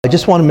I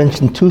just want to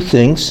mention two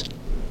things.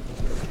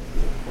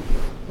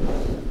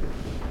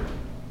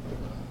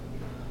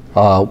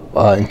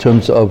 In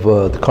terms of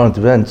the current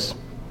events.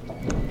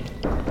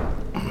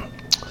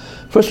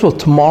 First of all,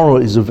 tomorrow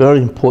is a very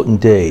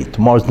important day.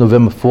 Tomorrow is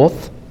November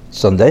 4th,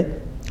 Sunday.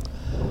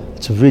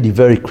 It's a really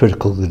very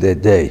critical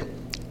day.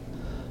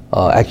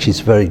 Actually, it's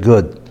very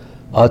good.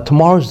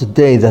 Tomorrow is the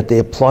day that they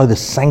apply the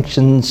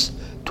sanctions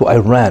to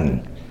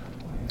Iran.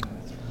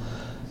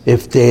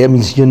 That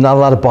means you're not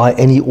allowed to buy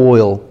any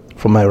oil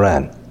from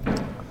Iran,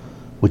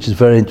 which is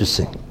very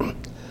interesting.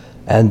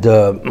 And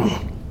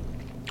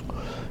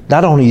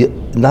not only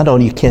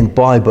you can't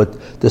buy, but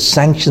the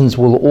sanctions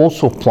will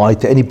also apply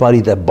to anybody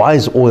that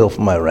buys oil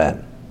from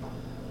Iran,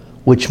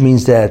 which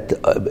means that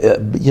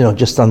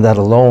just on that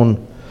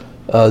alone,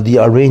 the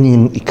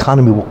Iranian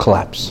economy will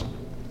collapse.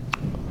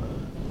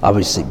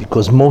 Obviously,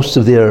 because most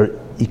of their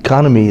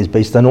economy is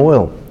based on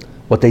oil,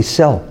 what they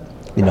sell,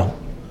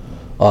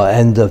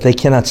 and if they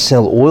cannot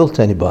sell oil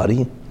to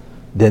anybody,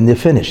 then they're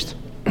finished.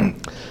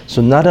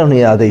 So not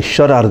only are they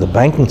shut out of the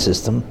banking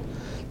system,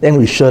 they're going to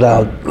be shut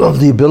out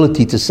of the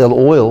ability to sell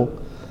oil,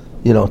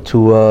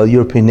 to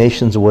European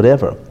nations or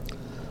whatever.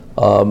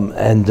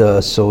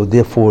 So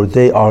therefore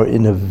they are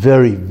in a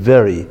very,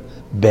 very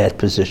bad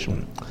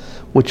position,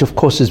 which of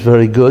course is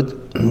very good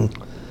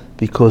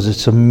because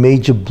it's a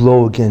major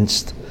blow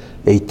against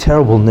a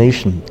terrible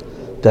nation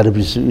that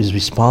is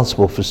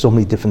responsible for so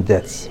many different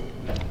deaths.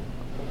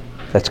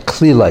 That's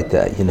clear like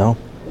that,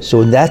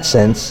 So in that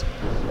sense,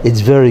 it's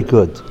very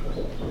good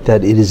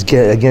that it is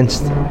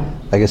against,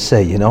 like I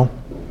say,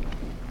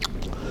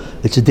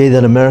 It's a day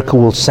that America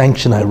will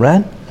sanction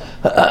Iran,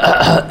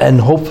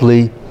 and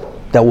hopefully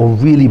that will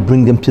really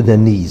bring them to their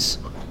knees,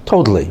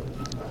 totally.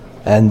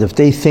 And if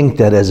they think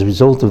that as a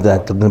result of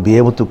that, they're going to be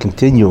able to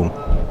continue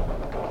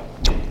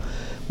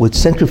with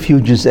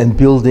centrifuges and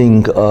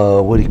building,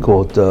 a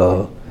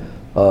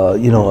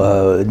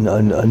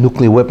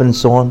nuclear weapon and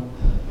so on,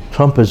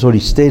 Trump has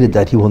already stated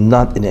that he will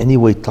not in any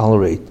way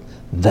tolerate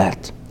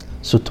that.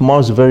 So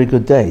tomorrow's a very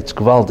good day. It's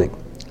gewaldig,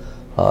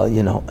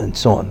 and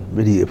so on.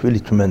 Really, really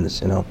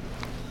tremendous,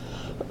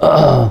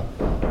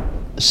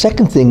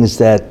 Second thing is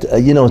that,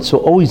 it's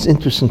always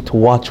interesting to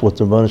watch what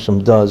the Rebbeinu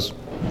Shalom does.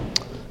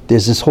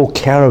 There's this whole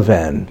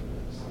caravan,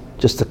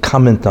 just to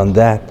comment on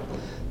that,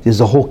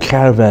 there's a whole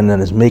caravan that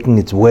is making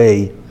its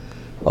way,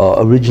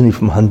 originally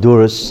from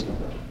Honduras.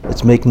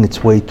 It's making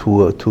its way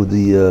to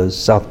the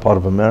south part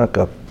of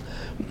America.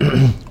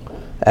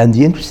 And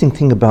the interesting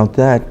thing about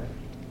that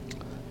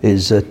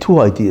is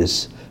two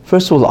ideas.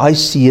 First of all, I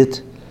see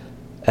it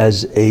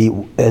as a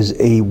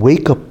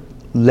wake-up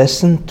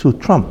lesson to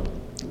Trump.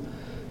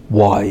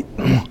 Why?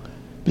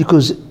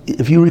 Because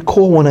if you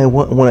recall when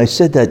I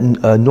said that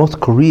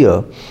North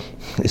Korea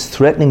is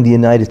threatening the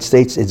United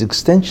States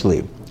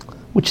existentially,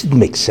 which didn't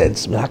make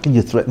sense. How can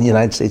you threaten the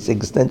United States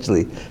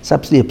existentially? It's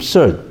absolutely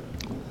absurd,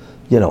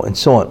 and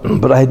so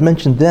on. But I had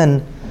mentioned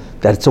then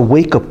that it's a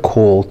wake-up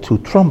call to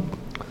Trump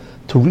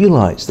to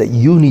realize that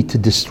you need to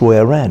destroy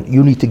Iran.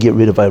 You need to get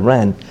rid of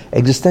Iran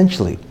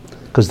existentially,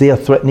 because they are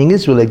threatening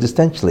Israel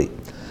existentially.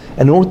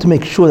 And in order to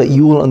make sure that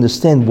you will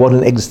understand what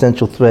an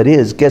existential threat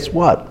is, guess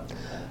what?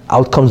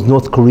 Out comes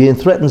North Korea and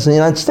threatens the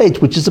United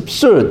States, which is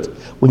absurd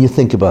when you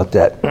think about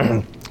that.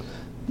 You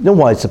know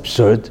why it's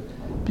absurd?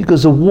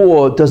 Because a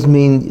war doesn't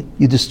mean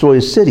you destroy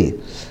a city.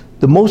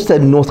 The most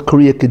that North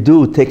Korea could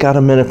do, take out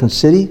an American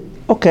city,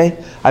 okay.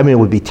 I mean, it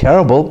would be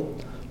terrible.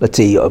 Let's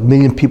say 1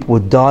 million people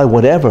would die,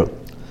 whatever.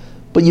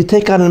 But you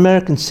take out an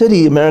American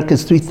city,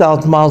 America's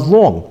 3,000 miles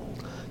long,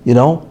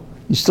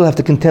 You still have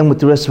to contend with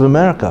the rest of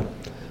America.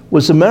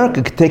 Whereas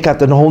America could take out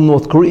the whole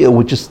North Korea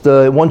with just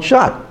one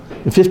shot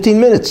in 15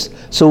 minutes.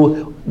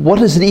 So what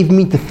does it even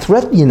mean to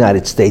threaten the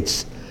United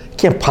States? You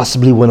can't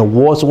possibly win a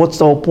war, so what's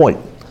the whole point?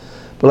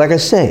 But like I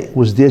say, it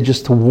was there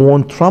just to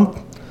warn Trump,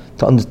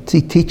 to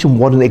teach him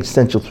what an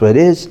existential threat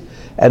is.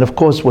 And of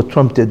course, what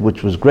Trump did,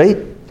 which was great,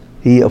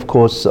 he, of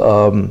course,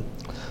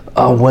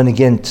 went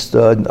against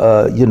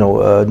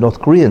North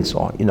Korea and so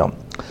on,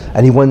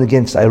 and he went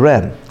against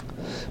Iran.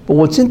 But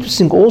what's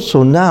interesting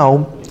also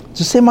now, it's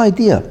the same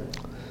idea.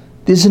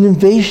 There's an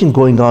invasion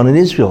going on in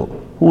Israel.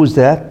 Who is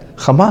that?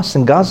 Hamas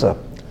in Gaza.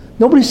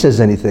 Nobody says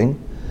anything.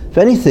 If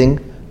anything,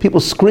 people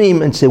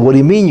scream and say, what do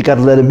you mean? You got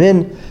to let him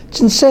in.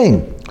 It's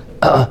insane.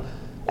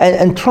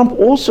 And Trump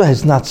also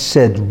has not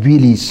said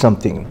really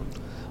something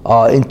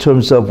in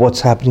terms of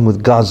what's happening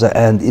with Gaza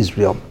and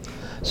Israel.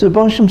 So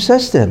Rebbeinu Shalom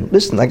says to him,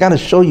 listen, I got to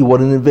show you what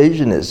an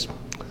invasion is,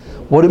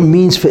 what it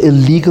means for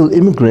illegal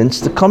immigrants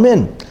to come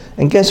in.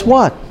 And guess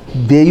what?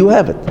 There you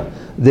have it.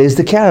 There's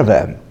the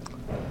caravan.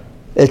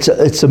 It's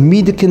a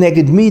midah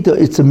keneged midah.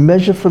 It's a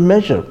measure for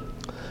measure.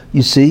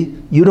 You see,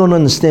 you don't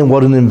understand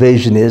what an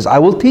invasion is. I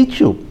will teach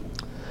you.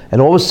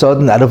 And all of a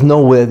sudden, out of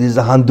nowhere, there's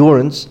the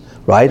Hondurans,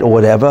 right, or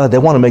whatever. They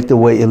want to make their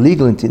way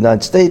illegal into the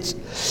United States.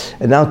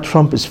 And now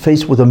Trump is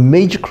faced with a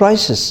major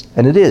crisis.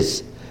 And it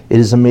is. It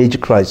is a major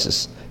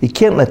crisis. He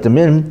can't let them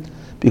in,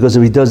 because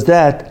if he does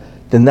that,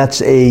 then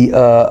that's a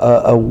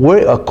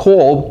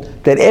call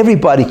that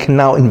everybody can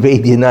now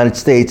invade the United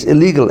States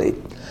illegally.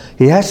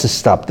 He has to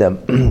stop them.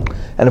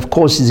 And of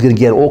course, he's going to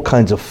get all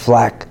kinds of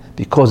flack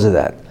because of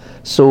that.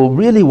 So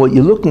really what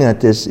you're looking at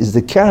this is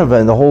the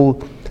caravan, the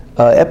whole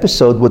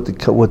episode with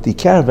the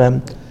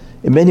caravan,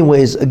 in many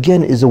ways,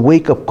 again, is a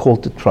wake-up call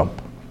to Trump.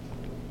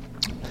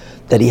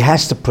 That he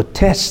has to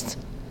protest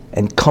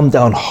and come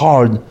down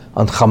hard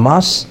on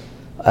Hamas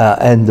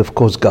and, of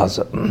course,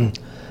 Gaza.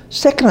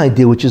 Second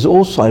idea, which is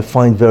also I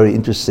find very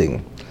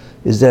interesting,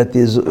 is that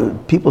there's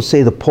people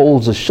say the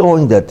polls are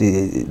showing that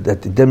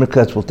the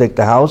Democrats will take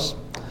the House,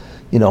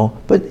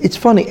 but it's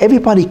funny,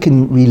 everybody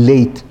can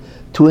relate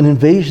to an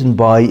invasion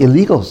by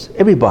illegals,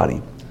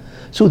 everybody.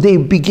 So they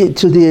begin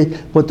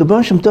what the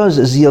Bershom does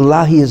is he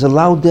has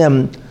allowed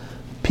them,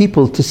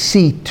 people, to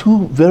see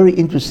two very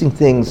interesting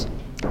things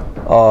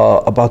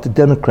about the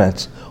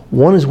Democrats.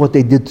 One is what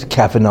they did to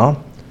Kavanaugh,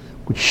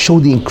 which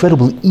showed the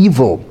incredible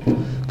evil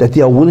that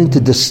they are willing to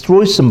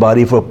destroy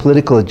somebody for a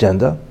political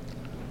agenda.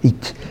 He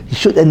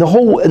should, and the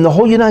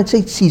whole United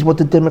States sees what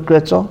the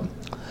Democrats are.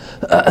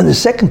 And the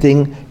second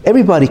thing,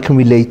 everybody can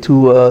relate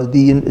to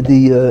the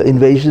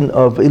invasion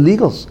of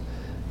illegals,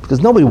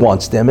 because nobody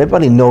wants them.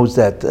 Everybody knows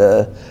that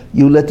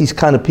you let these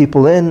kind of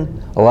people in.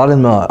 A lot of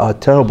them are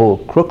terrible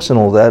crooks and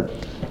all that,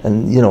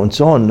 and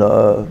so on,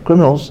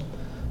 criminals.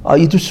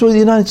 You destroy the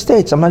United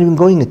States. I'm not even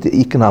going into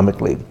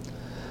economically.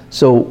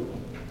 So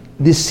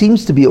this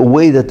seems to be a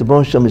way that the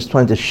Bershom is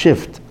trying to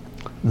shift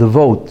the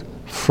vote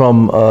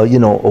from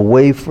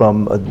away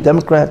from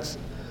Democrats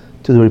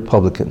to the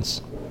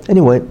Republicans.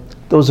 Anyway,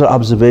 those are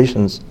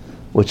observations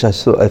which I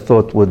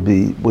thought would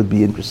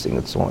be interesting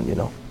and so on.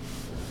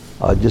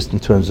 Just in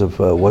terms of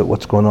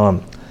what's going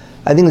on.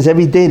 I think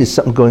every day there's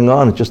something going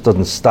on. It just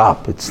doesn't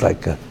stop. It's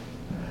like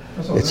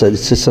it's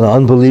just an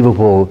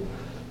unbelievable.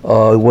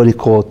 What do you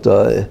call it?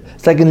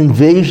 It's like an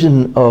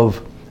invasion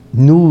of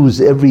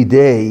news every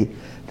day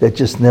that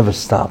just never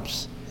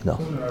stops.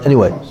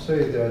 Anyway.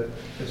 Say that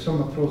if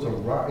someone throws a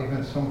rock, even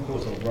if someone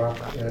throws a rock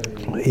at a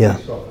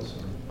police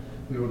officer,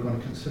 we were going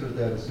to consider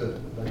that as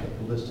like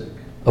a ballistic.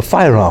 A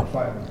firearm.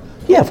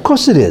 Yeah, of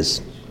course it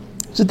is.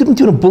 There's a difference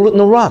between a bullet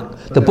and a rock.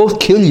 They both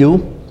kill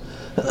you.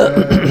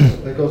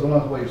 That goes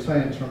along with what you're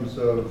saying in terms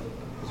of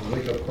it's a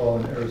wake-up call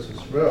in Eretz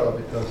Israel,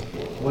 because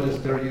what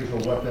is their usual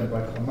weapon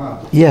by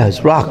Hamas? Yeah,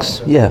 it's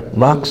rocks. Yeah,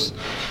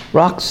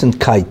 rocks and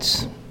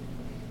kites.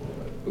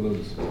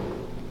 Balloons.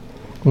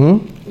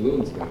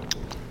 Balloons.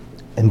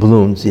 And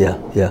balloons, yeah.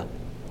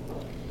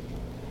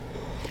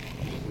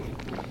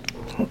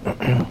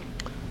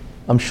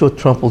 I'm sure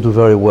Trump will do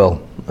very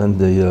well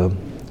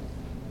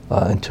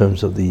in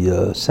terms of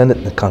the Senate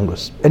and the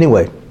Congress.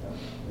 Anyway,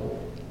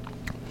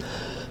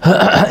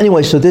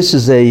 so this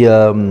is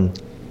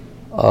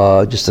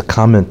just a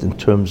comment in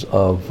terms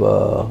of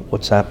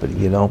what's happening.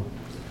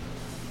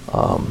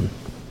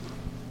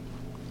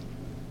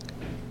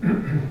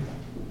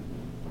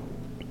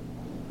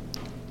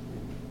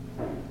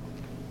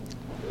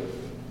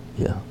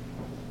 Yeah.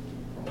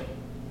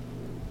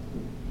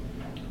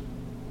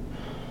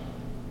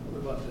 What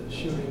about the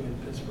shooting in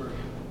Pittsburgh?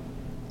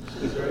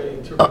 Is there any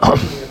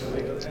interpretation you have to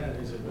make of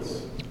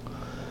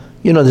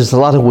that? There's a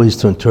lot of ways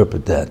to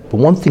interpret that, but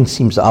one thing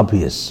seems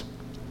obvious.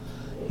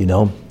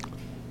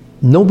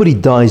 Nobody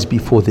dies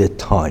before their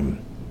time.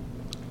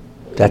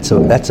 That's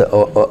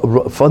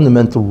a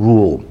fundamental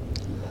rule.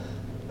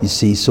 You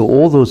see, so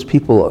all those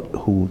people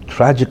who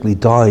tragically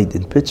died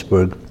in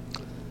Pittsburgh,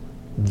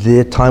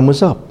 their time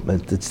was up.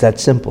 It's that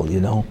simple,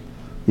 They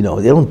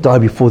don't die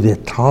before their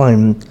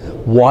time.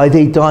 Why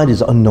they died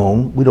is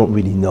unknown. We don't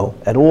really know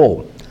at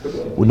all.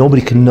 Well,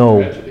 nobody can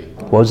know.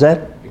 What was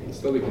that? It can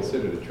still be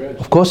considered a tragedy.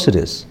 Of course it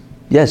is.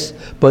 Yes,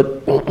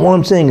 but what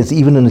I'm saying is,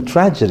 even in a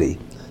tragedy,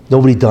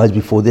 nobody dies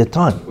before their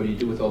time. What do you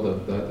do with all the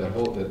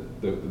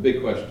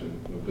big question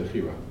of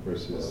Bechira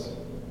versus?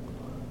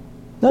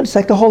 No, it's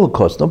like the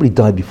Holocaust. Nobody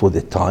died before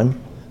their time.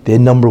 Their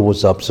number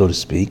was up, so to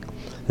speak,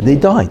 and they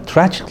died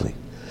tragically.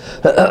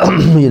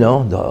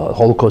 The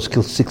Holocaust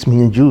killed 6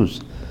 million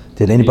Jews.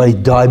 Did anybody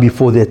die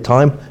before their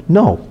time?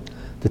 No.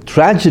 The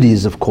tragedy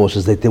is, of course,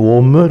 is that they were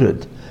all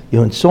murdered,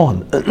 and so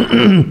on.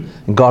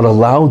 And God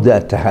allowed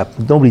that to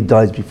happen. Nobody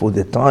dies before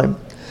their time.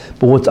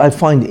 But what I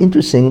find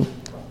interesting,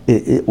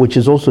 which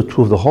is also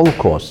true of the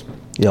Holocaust,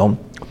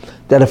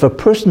 that if a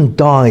person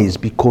dies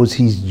because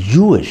he's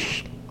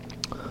Jewish,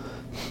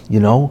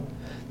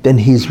 then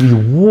his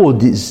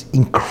reward is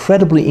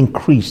incredibly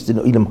increased in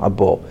Olam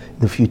Haba, in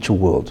the future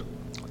world.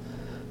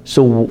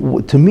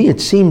 So to me,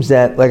 it seems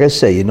that, like I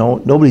say,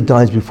 nobody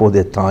dies before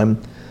their time.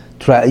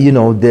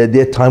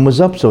 Their time was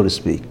up, so to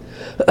speak.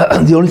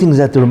 The only thing is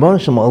that the Rebbeinu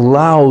Shem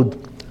allowed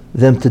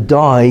them to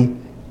die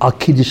al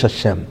Kiddush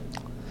Hashem,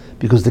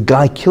 because the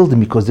guy killed them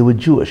because they were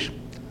Jewish,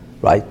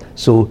 right?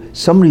 So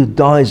somebody who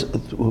dies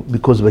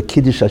because of a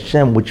Kiddush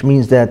Hashem, which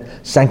means that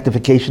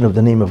sanctification of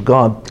the name of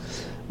God,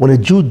 when a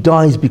Jew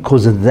dies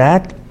because of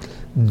that,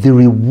 the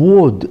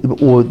reward,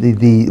 or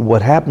the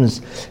what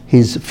happens,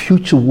 his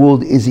future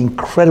world is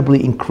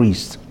incredibly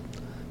increased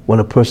when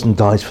a person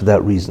dies for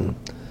that reason.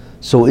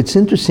 So it's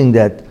interesting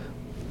that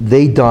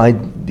they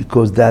died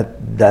because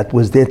that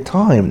was their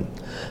time.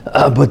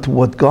 But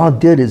what God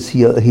did is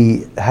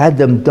He had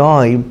them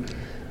die,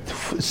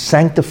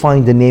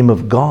 sanctifying the name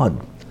of God,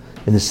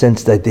 in the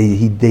sense that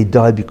they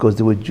died because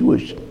they were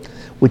Jewish,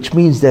 which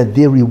means that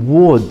their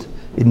reward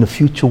in the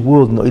future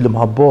world, in the Olam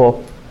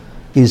Haba,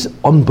 is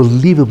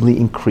unbelievably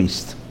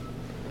increased.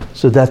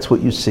 So that's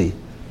what you see.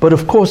 But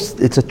of course,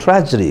 it's a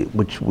tragedy,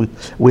 which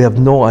we have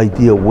no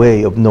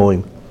way of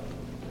knowing,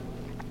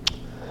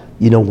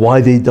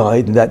 why they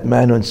died in that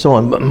manner and so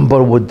on.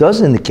 But what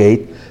does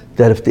indicate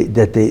that if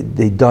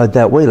they died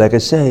that way, like I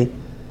say,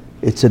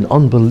 it's an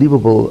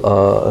unbelievable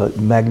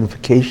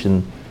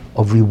magnification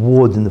of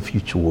reward in the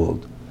future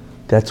world.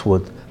 That's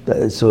what.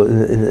 So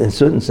in a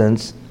certain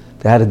sense,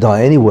 they had to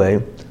die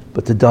anyway,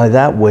 but to die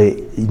that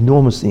way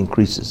enormously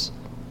increases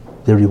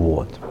their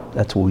reward.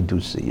 That's what we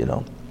do see,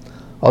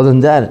 Other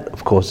than that,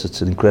 of course,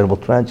 it's an incredible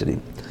tragedy.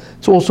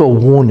 It's also a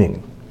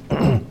warning.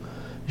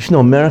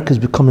 America is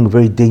becoming a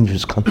very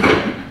dangerous country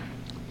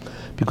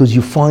because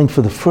you find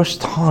for the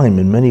first time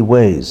in many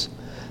ways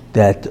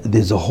that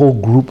there's a whole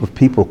group of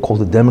people called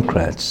the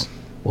Democrats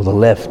or the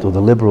left or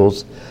the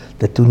liberals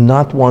that do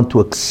not want to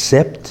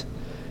accept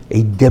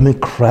a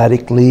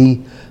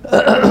democratically,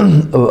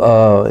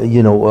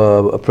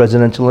 a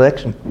presidential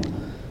election.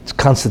 It's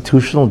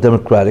constitutional,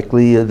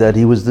 democratically that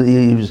he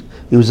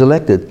was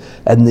elected,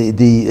 and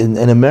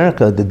in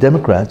America the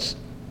Democrats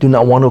do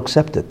not want to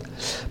accept it.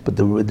 But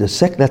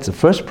that's the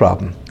first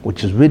problem,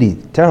 which is really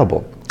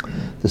terrible.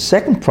 The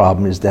second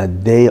problem is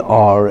that they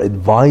are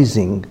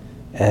advising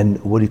and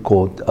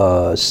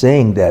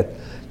saying that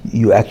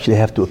you actually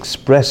have to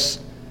express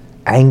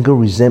anger,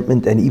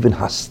 resentment, and even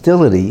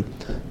hostility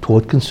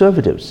toward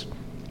conservatives,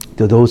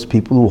 to those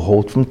people who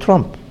hold from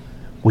Trump,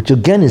 which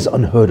again is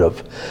unheard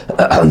of.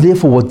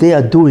 Therefore, what they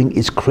are doing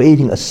is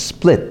creating a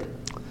split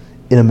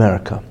in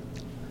America.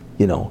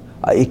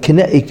 It can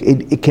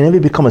never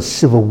become a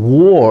civil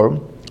war.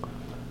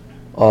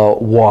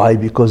 Why?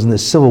 Because in the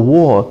Civil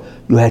War,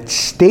 you had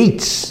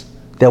states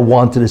that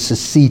wanted to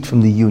secede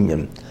from the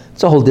Union.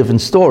 It's a whole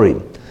different story.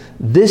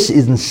 This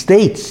isn't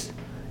states.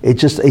 It's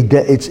just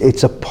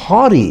it's a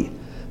party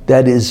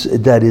that is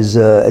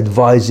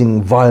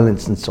advising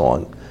violence and so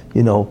on.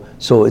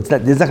 So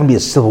there's not going to be a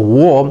civil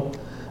war.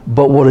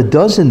 But what it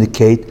does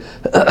indicate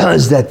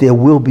is that there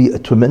will be a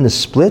tremendous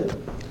split,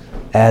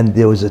 and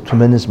there was a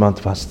tremendous amount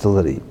of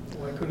hostility.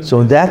 So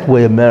in that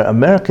way,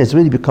 America is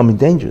really becoming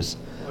dangerous.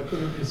 Why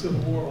couldn't it be a civil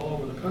war all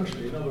over the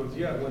country? In other words,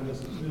 when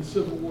the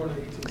Civil War in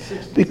the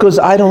 1860s. Because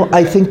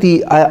I think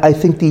the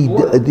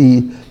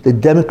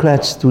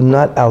Democrats do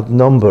not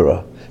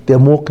outnumber. They're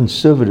more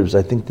conservatives,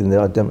 I think, than they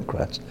are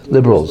Democrats.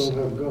 Liberals.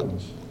 Don't have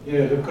guns.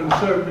 Yeah, the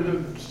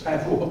conservatives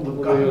have all the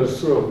That's guns.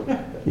 true.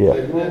 Yeah.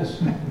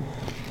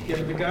 Yeah,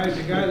 but the guy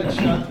that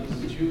shot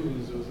these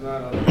Jews was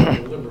not a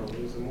liberal.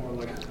 He was more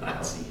like a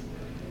Nazi.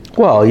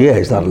 Well, yeah,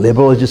 he's not a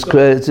liberal. It's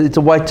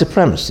a white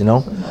supremacist,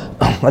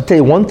 I'll tell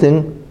you one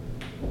thing.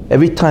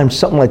 Every time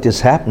something like this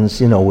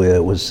happens, where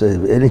it was,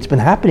 and it's been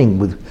happening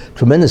with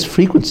tremendous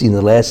frequency in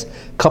the last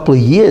couple of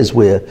years,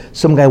 where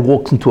some guy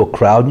walks into a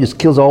crowd and just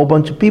kills a whole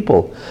bunch of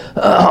people.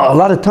 A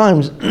lot of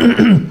times,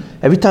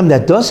 every time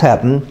that does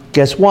happen,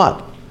 guess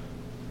what?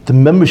 The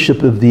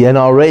membership of the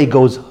NRA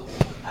goes,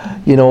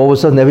 all of a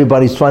sudden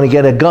everybody's trying to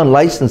get a gun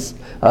license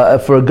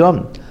for a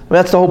gun.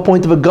 That's the whole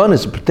point of a gun,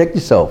 is to protect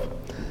yourself.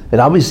 And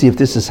obviously, if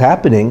this is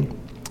happening,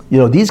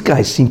 these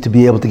guys seem to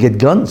be able to get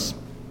guns.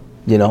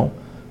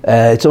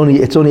 It's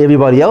only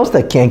everybody else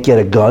that can't get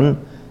a gun,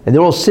 and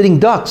they're all sitting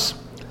ducks.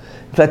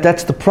 In fact,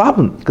 that's the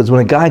problem, because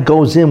when a guy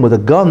goes in with a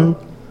gun,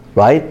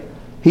 right,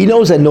 he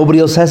knows that nobody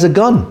else has a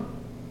gun.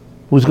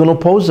 Who's going to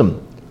oppose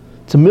him?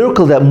 It's a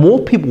miracle that more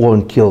people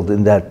weren't killed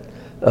in that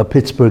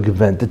Pittsburgh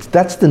event.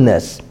 That's the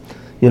nest,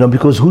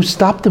 because who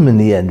stopped them in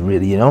the end,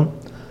 really,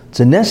 It's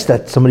a nest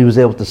that somebody was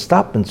able to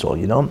stop and so,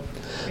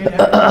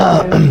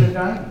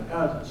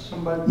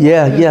 Somebody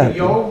Yeah. the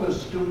yoga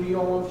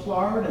studio in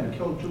Florida and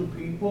killed 2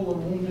 people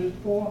and wounded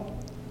 4.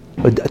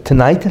 But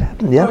tonight it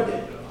happened, yeah?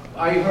 But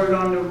I heard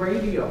on the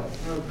radio,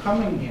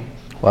 coming here.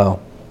 Wow.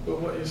 But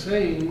what you're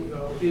saying,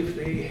 if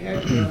they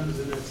had guns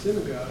in that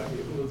synagogue,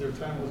 their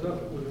time was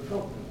up, it would have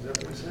helped them. Is that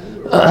what you're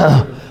saying?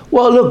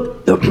 Well,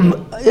 look,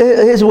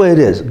 here's the way it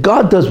is.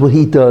 God does what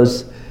He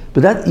does,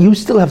 but that you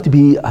still have to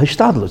be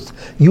hishtadlus.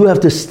 You have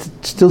to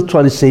still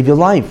try to save your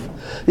life.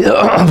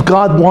 If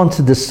God wants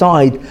to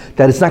decide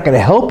that it's not going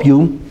to help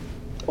you,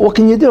 what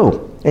can you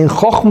do? In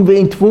Chochm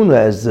ve'in Tfuna,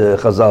 as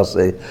Chazal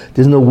say,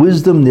 there's no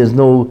wisdom, there's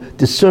no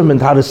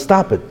discernment how to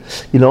stop it.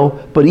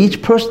 But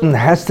each person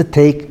has to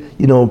take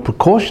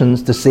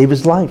precautions to save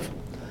his life.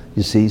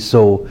 You see,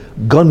 so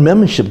gun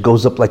membership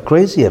goes up like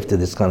crazy after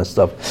this kind of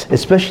stuff,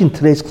 especially in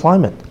today's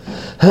climate.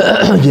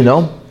 So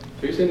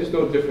you're saying there's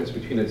no difference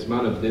between a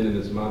Zman of Din and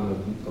a Zman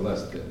of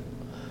less Din?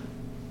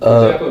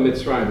 For example, in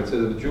Mitzrayim, it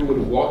says if the Jew would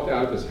have walked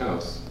out of his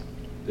house,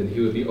 then he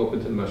would be open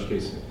to the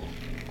mashkesim,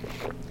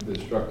 the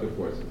destructive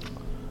forces.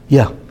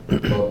 Yeah.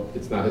 Well,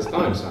 it's not his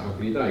time, so how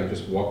could he die? He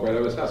just walk right out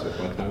of his house. If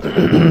my time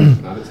is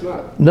not, it's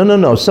not.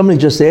 No. Somebody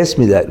just asked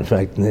me that, in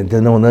fact.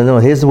 No,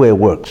 here's the way it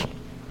works.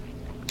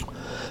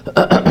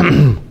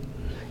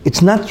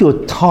 it's not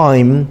your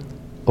time,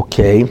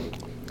 okay,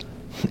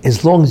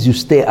 as long as you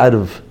stay out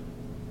of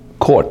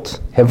court,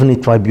 heavenly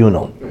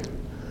tribunal.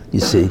 You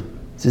see,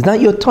 it's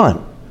not your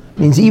time. It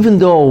means even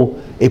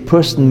though a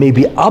person may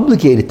be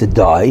obligated to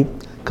die,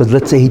 because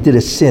let's say he did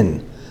a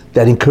sin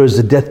that incurs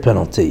the death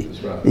penalty,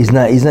 he's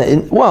not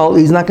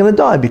going to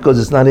die because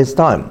it's not his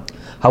time.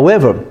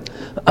 However,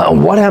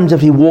 what happens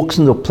if he walks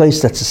into a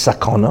place that's a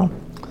sakana,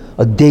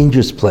 a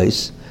dangerous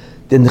place?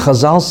 Then the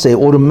Chazal say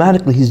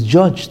automatically he's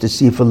judged to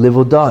see if he'll live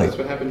or die. That's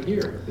what happened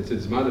here. It's a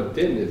zman of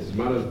din. It's a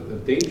zman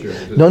of danger.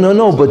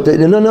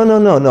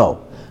 No.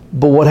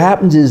 But what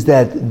happens is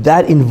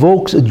that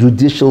invokes a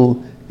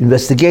judicial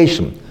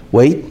investigation.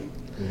 Wait,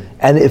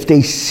 and if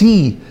they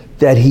see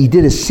that he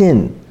did a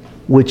sin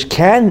which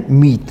can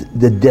meet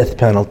the death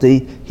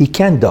penalty, he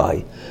can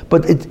die.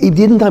 But he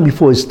didn't die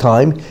before his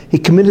time. He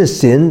committed a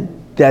sin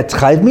that's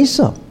chayiv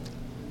misa.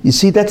 You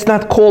see, that's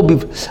not called.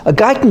 A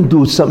guy can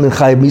do something in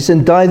chayiv misa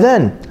and die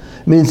then.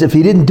 It means if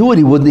he didn't do it,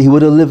 he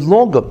would have lived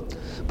longer.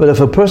 But if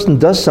a person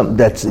does something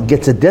that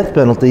gets a death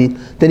penalty,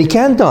 then he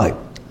can die.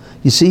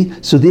 You see,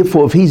 so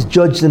therefore, if he's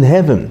judged in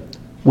heaven,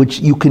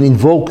 which you can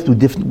invoke through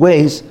different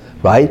ways,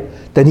 right?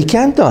 Then he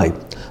can die.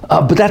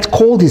 But that's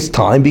called his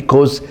time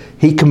because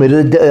he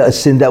committed a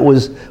sin that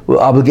was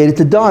obligated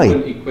to die. You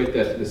wouldn't equate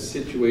that to the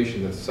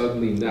situation that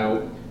suddenly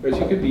now, whereas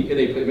you could be in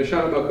a place,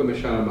 Mishana Malka,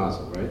 Mishana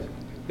Mazel, right?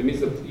 It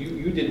means that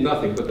you did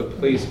nothing, but the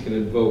place can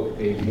invoke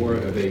a more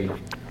of a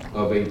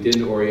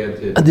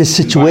din-oriented This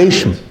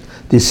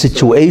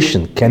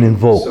situation can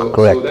invoke,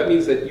 correct. So that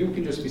means that you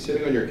can just be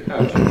sitting on your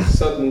couch and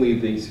suddenly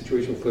the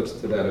situation flips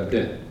to that of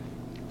din.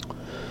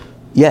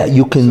 Yeah,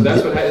 you can. So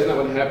isn't that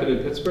what happened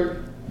in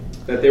Pittsburgh?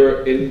 That they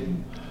were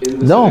in the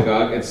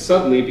synagogue and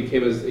suddenly it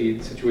became a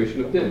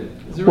situation of din.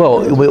 Is there a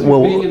difference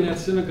between being in that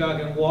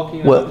synagogue and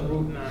walking out the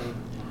Route 9,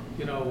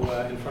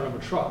 in front of a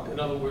truck? In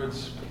other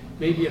words,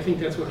 maybe I think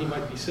that's what he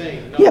might be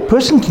saying. A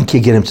person can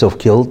get himself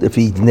killed if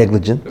he's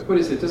negligent. But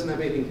it doesn't have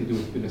anything to do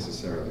with you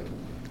necessarily.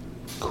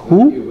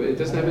 Who? It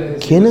doesn't have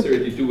anything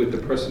necessarily to do with the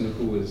person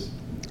who was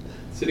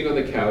sitting on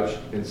the couch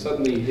and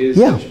suddenly his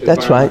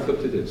that's right.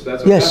 flipped to din. So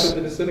that's what happened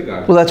in the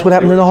synagogue. Well, that's what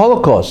happened in the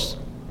Holocaust.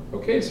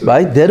 Okay, so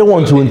right? They're the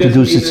ones who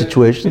introduced the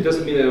situation. It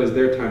doesn't mean that it was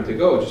their time to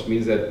go. It just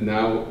means that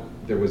now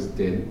there was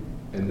din,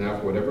 and now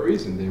for whatever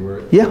reason they were.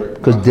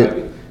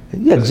 Exactly.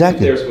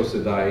 They were supposed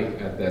to die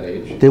at that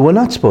age. They were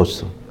not supposed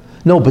to.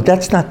 No, but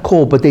that's not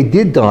called. But they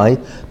did die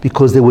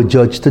because they were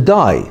judged to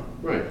die.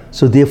 Right.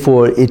 So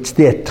therefore, it's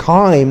their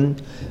time.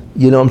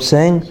 You know what I'm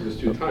saying? So there's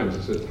two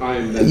times. There's a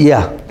time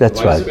that's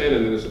that's right. And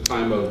then there's a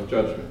time of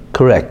judgment.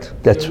 Correct.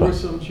 That's right.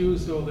 There were some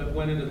Jews though that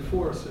went into the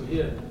forest and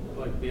hid,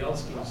 like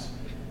Bielski's.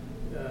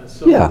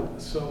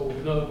 So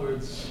in other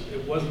words,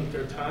 it wasn't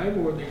their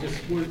time, or they just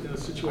weren't in a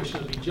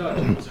situation to be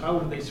judged. It was how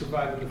did they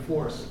survive in the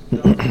forest?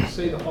 To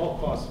say the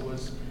Holocaust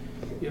was,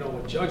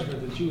 a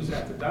judgment that Jews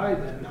have to die,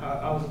 then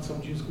how is it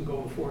some Jews can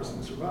go in the forest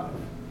and survive?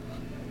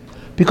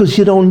 Because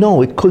you don't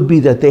know. It could be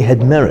that they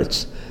had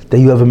merits, that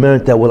you have a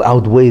merit that will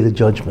outweigh the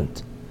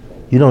judgment.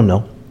 You don't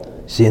know.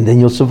 See, and then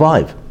you'll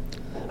survive.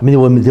 I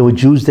mean, there were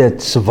Jews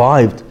that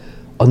survived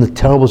under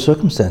terrible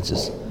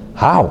circumstances.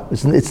 How?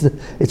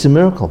 It's a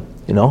miracle,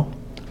 I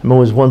remember there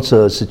was once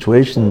a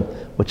situation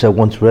which I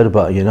once read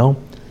about,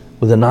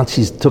 where the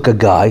Nazis took a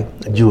guy,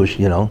 a Jewish,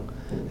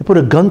 they put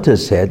a gun to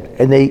his head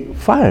and they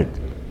fired.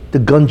 The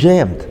gun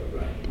jammed.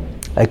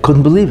 I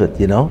couldn't believe it,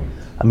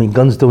 I mean,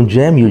 guns don't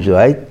jam usually,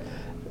 right?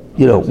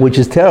 Which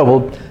is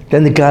terrible.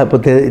 Then the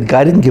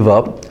guy didn't give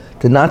up.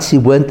 The Nazi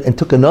went and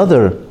took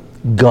another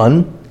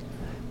gun,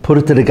 put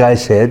it to the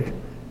guy's head,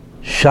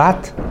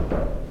 shot,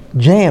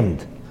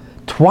 jammed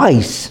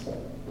twice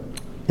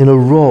in a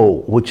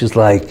row, which is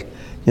like,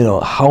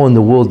 how in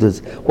the world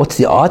what's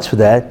the odds for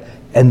that?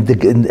 And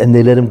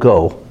they let him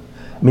go.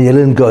 I mean, they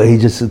let him go.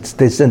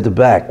 They sent him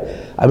back.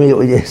 I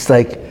mean, it's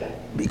like,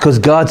 because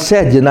God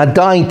said, you're not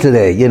dying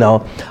today,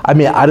 I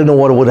mean, I don't know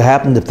what would have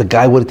happened if the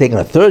guy would have taken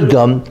a third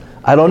gun.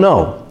 I don't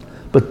know.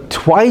 But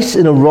twice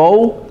in a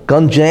row,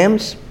 gun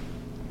jams,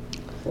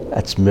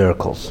 that's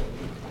miracles.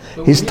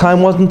 His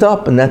time wasn't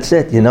up, and that's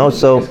it,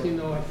 so.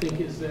 I think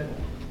is that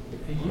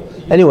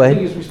anyway. I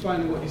think he's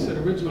responding to what you said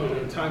originally,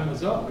 the time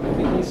was up. And I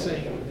think he's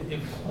saying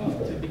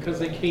because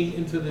they came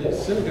into the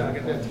synagogue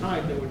at that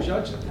time, they were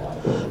judged.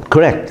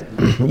 Correct.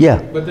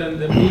 Yeah. But then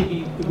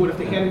maybe, what if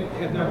they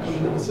had not come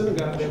into the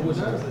synagogue, they would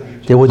not have been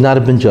judged? They would not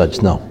have been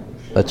judged, no.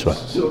 That's right.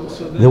 So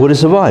they would have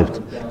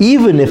survived.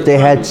 Even if they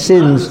had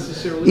sins,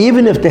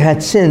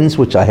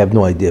 which I have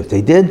no idea if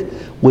they did,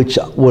 which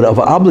would have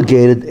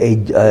obligated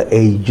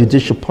a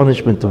judicial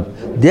punishment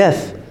of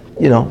death,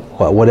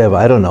 whatever,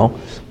 I don't know.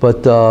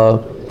 But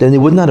then they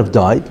would not have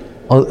died.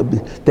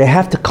 They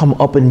have to come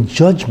up in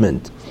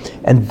judgment.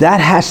 And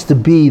that has to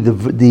be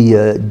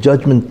the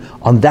judgment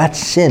on that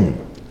sin.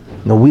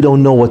 We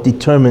don't know what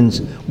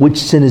determines which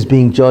sin is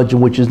being judged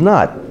and which is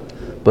not.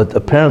 But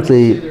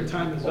apparently... When you say their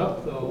time is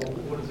up, though,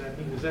 what does that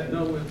mean? Is that, in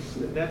other other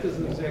words, that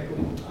doesn't exactly,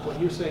 what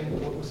you're saying,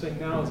 what we're saying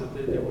now is that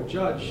they were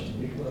judged.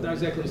 It's not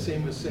exactly the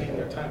same as saying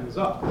their time was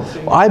up.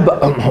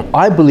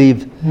 I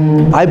believe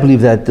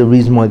that the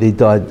reason why they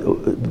died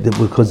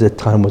because their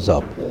time was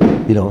up.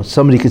 You know,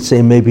 somebody could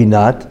say maybe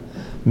not.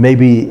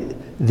 Maybe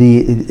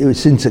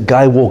since a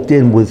guy walked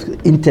in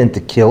with intent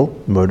to kill,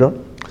 murder,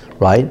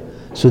 right?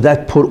 So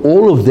that put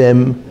all of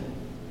them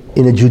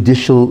in a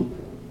judicial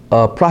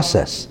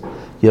process.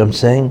 You know what I'm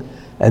saying?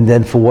 And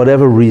then for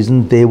whatever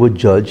reason, they were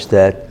judged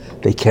that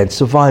they can't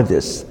survive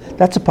this.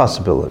 That's a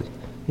possibility,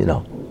 you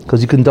know,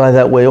 because you can die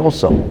that way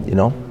also, you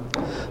know,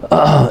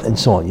 and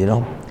so on, you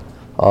know.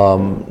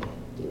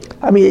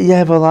 I mean, you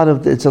have a lot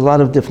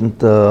of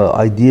different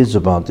ideas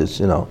about this,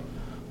 you know.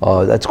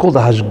 That's called the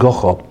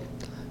Hashgacha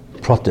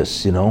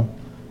Pratis, you know,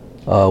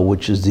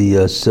 which is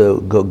the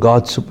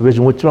God's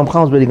supervision, which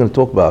Ramchal is really going to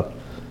talk about,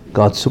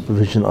 God's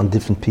supervision on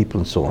different people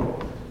and so on.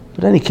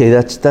 But in any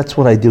case, that's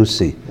what I do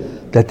see,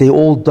 that they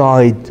all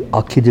died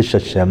al Kiddush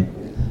Hashem,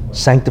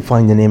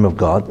 sanctifying the name of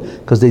God,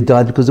 because they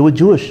died because they were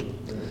Jewish,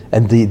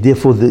 and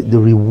therefore the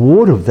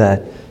reward of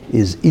that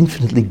is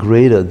infinitely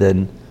greater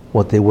than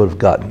what they would have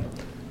gotten.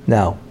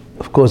 Now,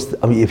 of course,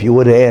 I mean, if you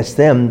would have asked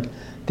them,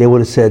 they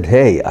would have said,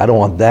 "Hey, I don't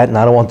want that, and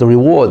I don't want the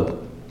reward."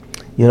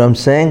 You know what I'm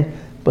saying?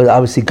 But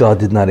obviously, God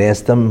did not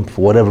ask them.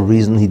 For whatever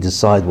reason, He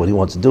decides what He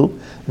wants to do,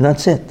 and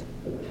that's it.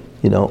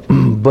 You know,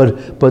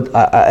 but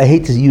I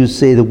hate to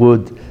say the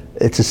word.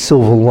 It's a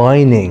silver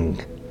lining,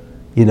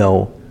 you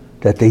know,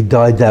 that they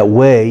died that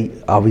way.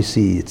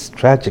 Obviously, it's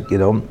tragic, you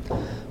know.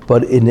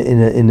 But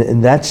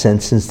in that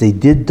sense, since they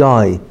did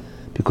die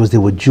because they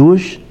were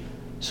Jewish,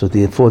 so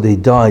therefore they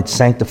died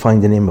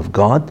sanctifying the name of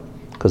God,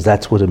 because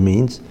that's what it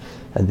means,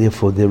 and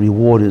therefore their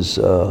reward is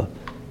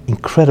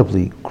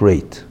incredibly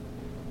great.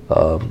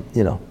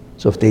 You know,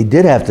 so if they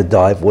did have to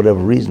die for whatever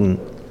reason,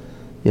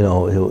 you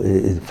know,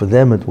 for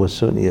them it was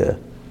certainly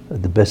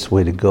the best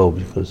way to go,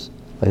 because,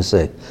 like I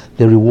say,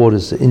 their reward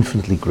is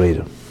infinitely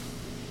greater.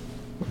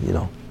 You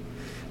know,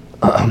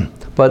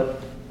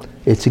 but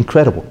it's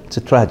incredible. It's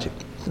a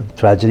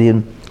tragedy,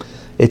 and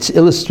it's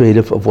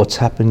illustrative of what's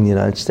happening in the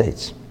United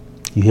States.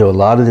 You hear a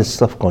lot of this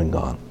stuff going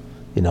on.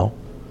 You know,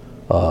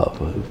 a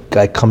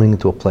guy coming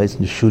into a place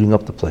and just shooting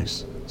up the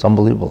place. It's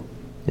unbelievable.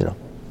 You know.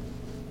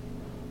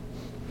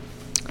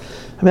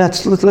 I mean,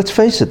 let's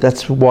face it.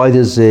 That's why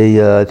there's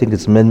I think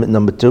it's Amendment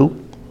number 2,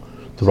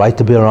 the right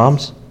to bear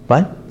arms,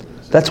 right?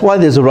 That's why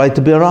there's a right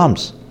to bear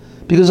arms,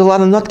 because a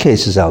lot of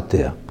nutcases out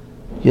there,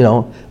 you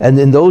know. And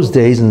in those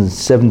days, in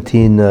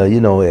 17,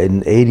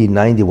 in 80,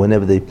 90,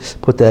 whenever they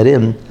put that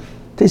in,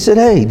 they said,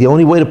 hey, the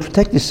only way to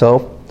protect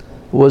yourself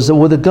was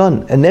with a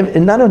gun. And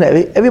not only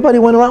that, everybody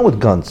went around with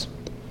guns.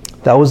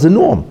 That was the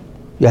norm.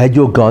 You had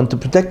your gun to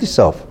protect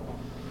yourself,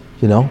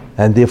 you know,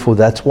 and therefore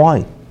that's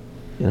why,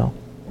 you know.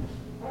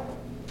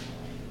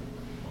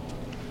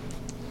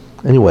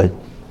 Anyway,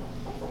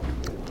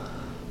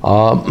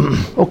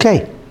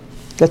 okay,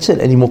 that's it.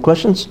 Any more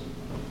questions?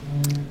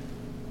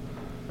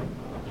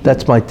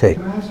 That's my take.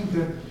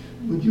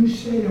 Would you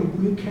say that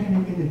we're kind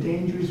of in the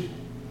dangerous,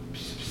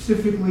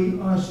 specifically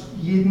us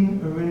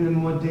Yidden are in the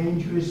more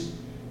dangerous,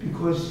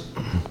 because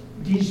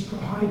these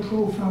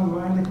high-profile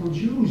radical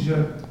Jews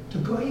are,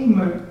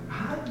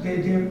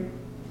 they're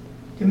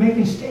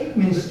making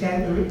statements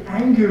that are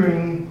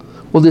angering.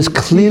 Well, there's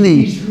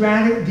clearly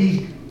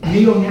these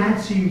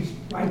neo-Nazis.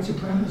 White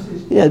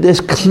supremacists. Yeah, there's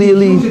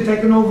clearly. The Jews are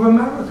taking over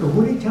America.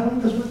 What are you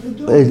telling us what to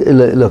do?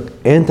 Look,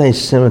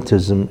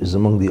 anti-Semitism is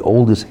among the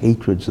oldest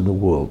hatreds in the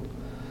world,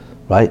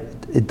 right?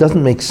 It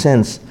doesn't make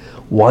sense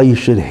why you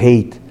should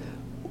hate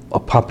a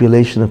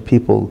population of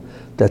people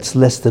that's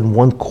less than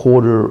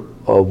 1/4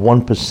 of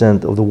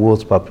 1% of the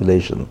world's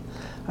population.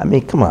 I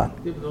mean, come on.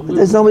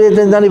 There's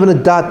not even a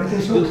dot.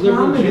 They're so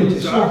prominent. They're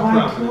so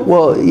high.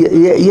 Well,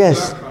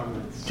 yes,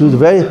 Jews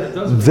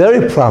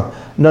very prominent.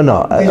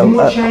 No. There's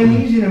more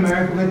Chinese in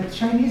America, but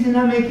Chinese are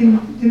not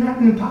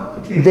in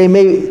politics.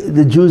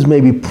 The Jews may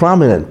be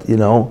prominent, you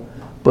know,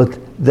 but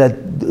that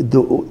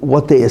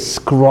what they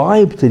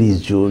ascribe to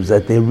these Jews,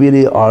 that they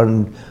really are,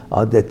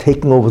 they're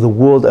taking over the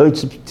world.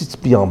 It's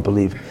beyond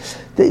belief.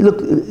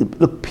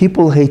 Look,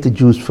 people hate the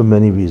Jews for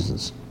many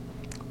reasons.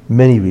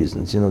 Many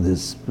reasons, you know.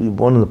 There's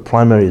one of the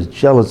primary is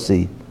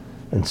jealousy,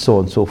 and so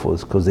on and so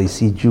forth, because they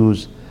see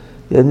Jews,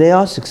 and they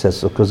are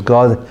successful because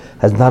God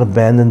has not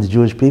abandoned the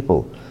Jewish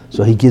people.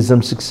 So He gives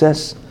them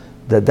success.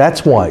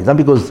 That's why. Not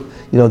because,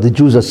 you know, the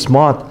Jews are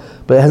smart,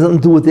 but it has nothing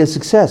to do with their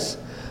success.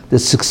 The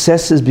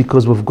success is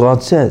because what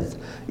God said.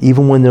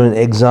 Even when they're in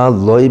exile,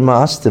 loy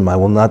ma'astim, I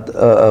will not,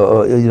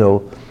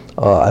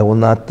 I will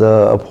not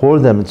abhor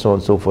them, and so on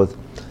and so forth.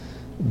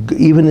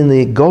 Even in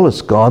the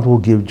Golus, God will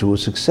give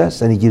Jews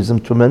success, and He gives them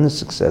tremendous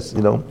success.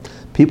 You know,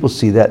 people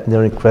see that and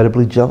they're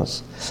incredibly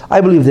jealous.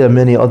 I believe there are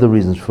many other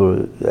reasons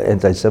for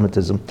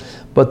anti-Semitism,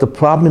 but the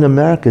problem in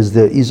America is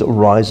there is a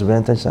rise of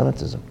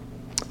anti-Semitism.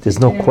 There's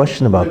no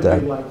question about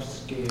that.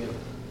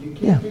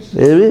 Yeah,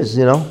 there is,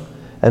 you know.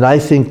 And I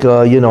think,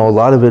 a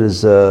lot of it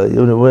is,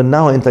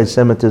 now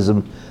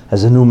anti-Semitism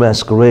has a new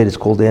masquerade. It's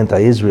called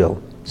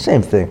anti-Israel.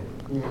 Same thing.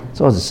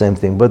 It's always the same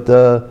thing. But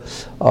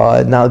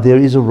now there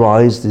is a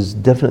rise, there's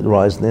definite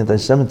rise in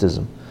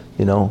anti-Semitism.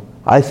 You know,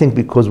 I think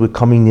because we're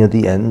coming near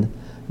the end,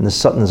 and the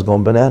Satan is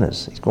going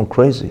bananas. He's going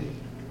crazy.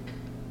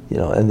 You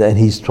know, and then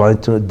he's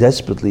trying to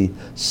desperately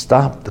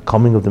stop the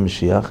coming of the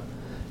Mashiach,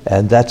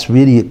 and that's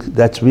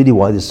really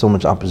why there's so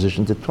much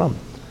opposition to Trump.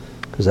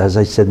 Because as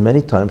I said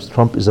many times,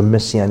 Trump is a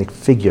messianic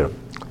figure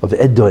of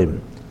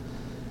Edom,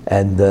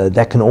 and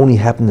that can only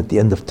happen at the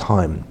end of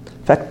time.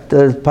 In fact,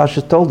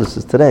 Pasha told us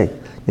this today.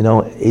 You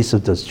know,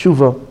 Esav does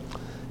tshuva,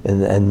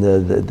 and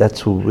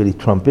that's who really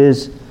Trump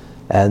is.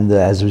 And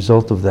as a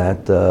result of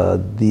that,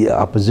 the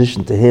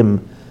opposition to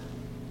him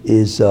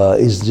is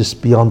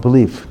just beyond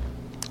belief.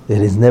 It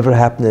has never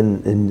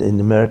happened in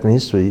American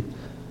history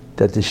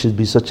that there should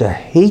be such a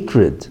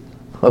hatred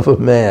of a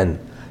man.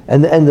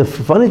 And the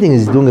funny thing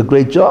is, he's doing a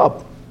great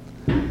job.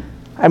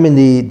 I mean,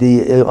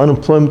 the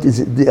unemployment is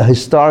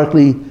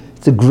historically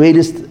it's the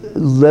greatest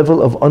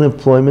level of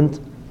unemployment.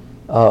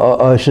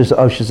 I should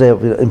say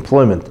of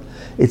employment.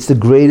 It's the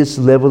greatest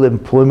level of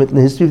employment in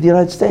the history of the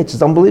United States.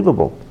 It's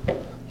unbelievable,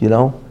 you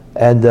know.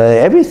 And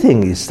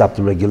everything, you stop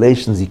the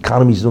regulations, the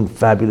economy is doing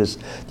fabulous.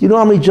 Do you know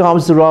how many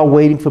jobs there are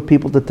waiting for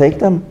people to take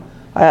them?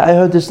 I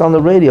heard this on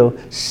the radio.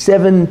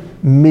 7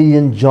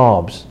 million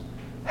jobs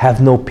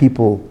have no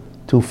people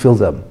to fill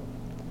them.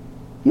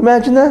 You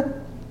imagine that?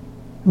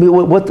 I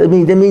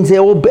mean, that means they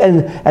all,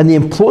 and the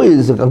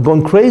employers are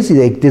going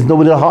crazy. There's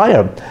nobody to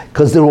hire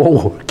because they're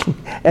all working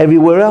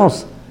everywhere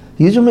else.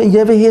 You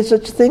ever hear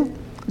such a thing?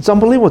 It's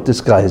unbelievable what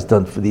this guy has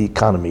done for the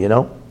economy, you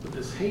know? But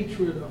this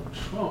hatred of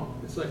Trump,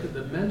 it's like a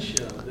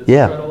dementia that's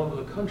Yeah. spread all over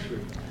the country.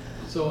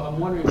 So I'm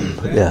wondering, is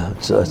that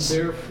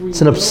their free it's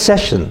an will,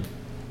 obsession.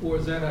 or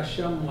is that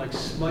Hashem like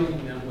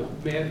smiting them with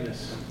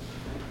madness?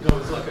 You know,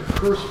 it's like a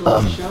curse from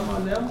Hashem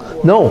on them?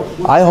 Or No,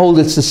 I hold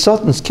it's the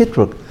Sultan's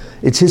Kitruk.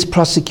 It's his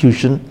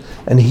prosecution,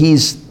 and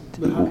he's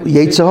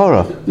Yetzer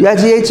Hara. Yeah,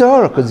 it's Yetzer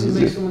Hara. How does he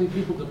make so many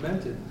people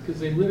demented? Because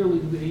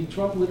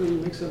Trump literally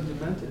makes them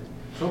demented.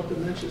 Trump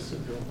dementia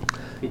syndrome.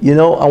 You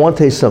know, I want to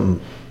tell you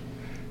something.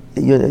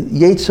 You know,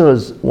 Yetzer Hara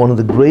is one of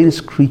the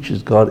greatest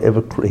creatures God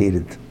ever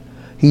created.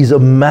 He's a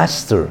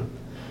master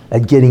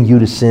at getting you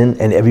to sin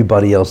and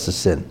everybody else to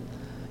sin.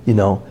 You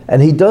know,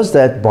 and he does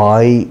that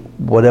by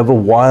whatever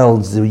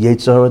wilds the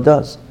Yetzer Hara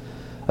does.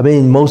 I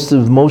mean, most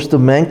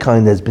of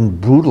mankind has been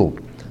brutal,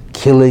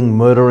 killing,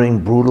 murdering,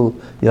 brutal.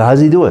 You know, how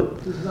does he do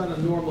it? This is not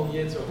a normal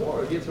Yetzer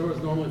Hara. Yetzer Hara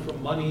is normally for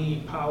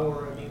money,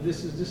 power. I mean,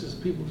 this is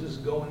people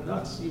just going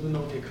nuts, even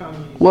though the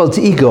economy. Well, it's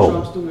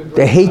ego.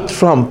 They hate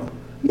Trump.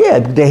 Yeah,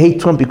 they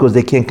hate Trump because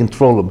they can't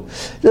control him.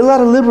 There are a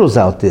lot of liberals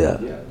out there,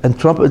 and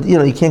Trump. You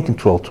know, you can't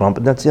control Trump,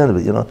 and that's the end of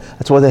it. You know,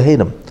 that's why they hate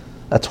him.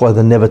 That's why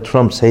the never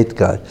Trumps hate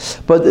guy.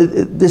 But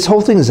this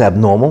whole thing is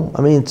abnormal.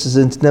 I mean,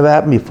 it's never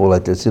happened before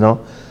like this. You know,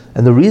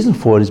 and the reason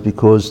for it is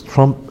because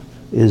Trump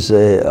is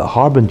a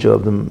harbinger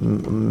of the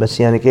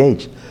Messianic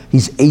age.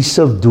 He's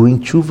Esav doing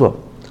tshuva,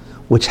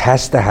 which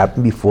has to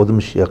happen before the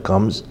Mashiach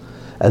comes.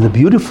 And the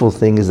beautiful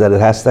thing is that it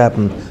has to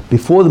happen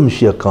before the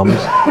Mashiach comes.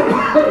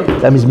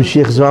 That means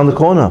Mashiach is around the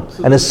corner,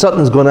 and his Satan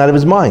is going out of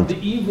his mind. The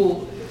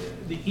evil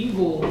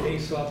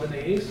Esav and the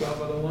Esav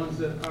are the ones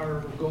that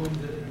are going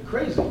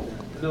crazy.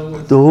 In other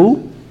words, The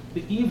who?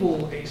 The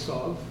evil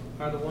Esav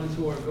are the ones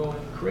who are going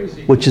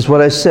crazy. Which is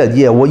what I said.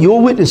 Yeah, what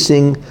you're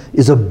witnessing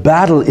is a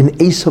battle in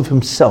Esav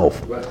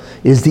himself. Right.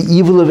 Is the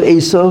evil of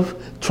Esav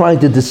trying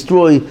to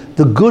destroy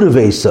the good of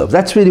Esav.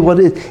 That's really what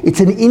it is. It's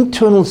an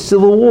internal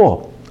civil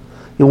war.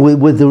 You know,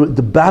 where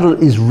the battle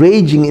is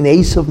raging in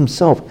Esav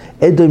himself,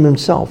 Edom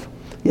himself.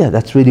 Yeah,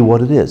 that's really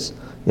what it is.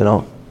 You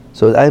know.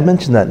 So I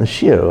mentioned that in the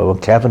Shir, or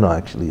Kavanaugh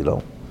actually, you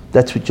know.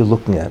 That's what you're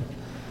looking at.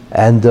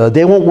 And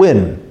they won't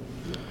win.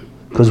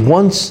 Because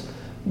once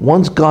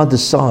God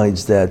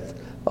decides that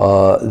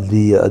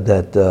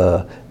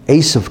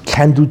Esav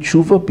can do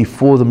tshuva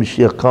before the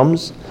Mashiach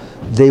comes,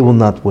 they will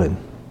not win.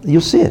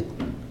 You'll see it.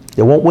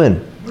 They won't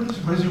win.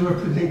 What is your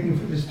predicting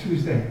for this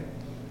Tuesday?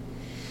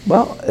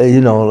 Well,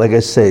 you know, like I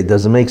say,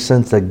 does it make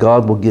sense that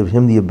God will give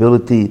him the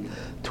ability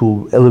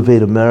to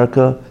elevate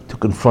America, to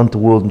confront the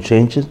world and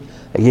change it?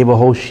 I gave a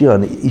whole shir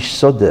on Ish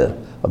Sodeh,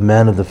 a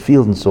man of the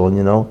field and so on,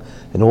 you know,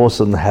 and all of a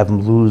sudden have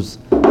him lose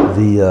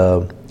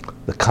the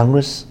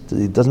Congress.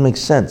 It doesn't make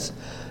sense.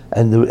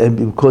 And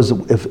because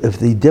if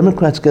the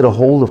Democrats get a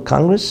hold of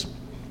Congress,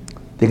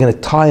 they're going to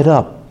tie it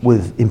up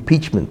with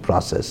impeachment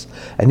process.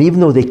 And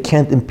even though they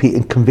can't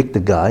convict the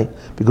guy,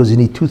 because you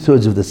need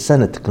 2/3 of the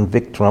Senate to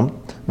convict Trump,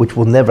 which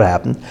will never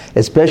happen,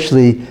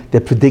 especially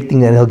they're predicting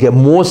that he'll get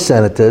more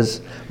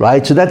senators,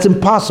 right? So that's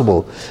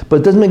impossible. But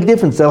it doesn't make a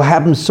difference. They'll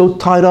have him so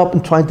tied up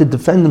in trying to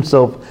defend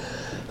himself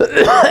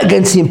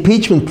against the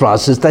impeachment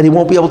process that he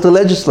won't be able to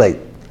legislate.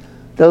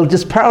 They'll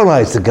just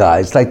paralyze the guy.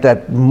 It's like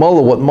that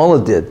Mueller, what Mueller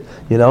did,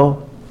 you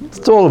know?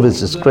 It's all of it's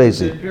just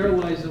crazy. They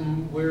paralyze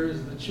him. Where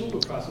is the tshuva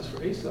process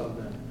for Esav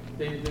then?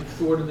 They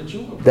thwarted the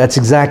tshuva process. That's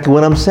exactly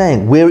what I'm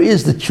saying. Where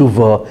is the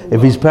tshuva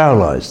if he's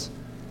paralyzed?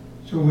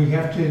 So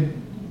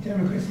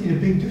Democrats need a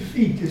big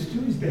defeat this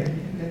Tuesday.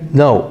 And then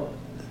No.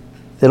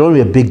 They don't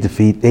need a big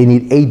defeat. They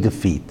need a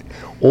defeat.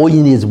 All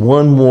you need is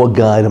one more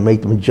guy to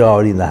make the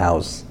majority in the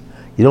House.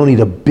 You don't need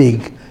a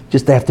big,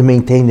 just to have to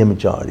maintain the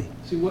majority.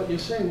 See, what you're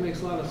saying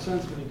makes a lot of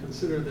sense when you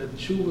consider that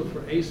tshuva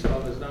for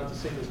Esau is not the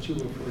same as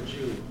tshuva for a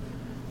Jew.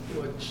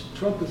 What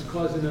Trump is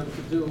causing them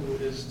to do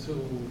is to,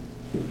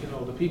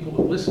 the people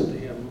who listen to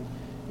him,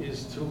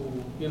 is to,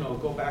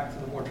 go back to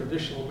the more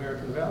traditional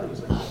American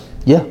values, I think.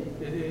 Yeah,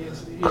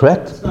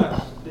 correct. It's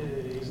not,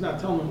 he's not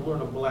telling them to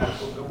learn a black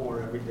book of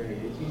more every day.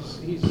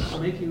 He's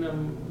making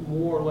them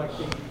more like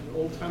the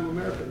old-time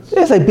Americans.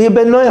 It's like be a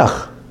Ben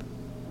Noach.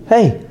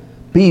 Hey,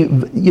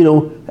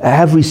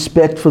 have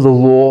respect for the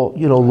law,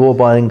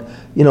 law-abiding,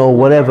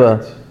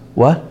 whatever.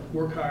 What?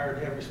 Work hard,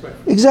 have respect.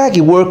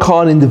 Exactly. Work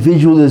hard,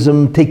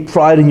 individualism, take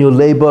pride in your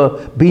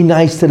labor, be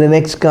nice to the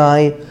next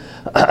guy.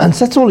 And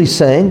that's all he's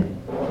saying.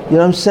 You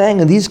know what I'm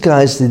saying? And these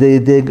guys, they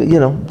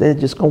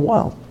just go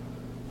wild.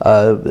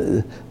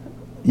 So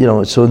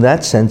in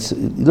that sense,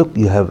 look,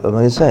 you have,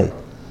 like I say,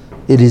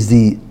 it is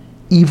the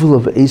evil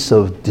of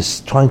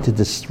Esav trying to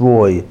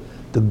destroy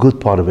the good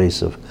part of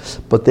Esav.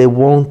 But they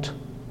won't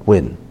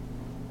win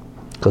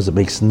because it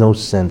makes no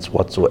sense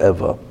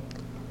whatsoever.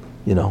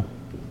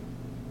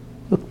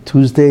 Look,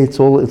 Tuesday,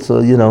 let's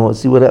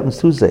see what happens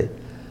Tuesday.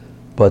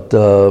 But,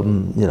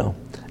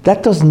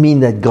 that doesn't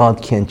mean that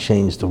God can't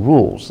change the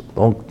rules.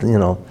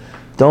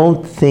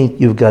 Don't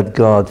think you've got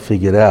God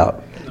figured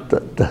out.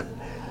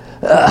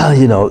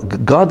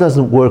 God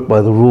doesn't work by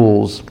the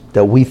rules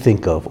that we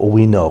think of or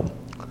we know.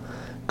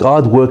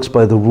 God works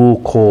by the rule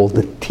called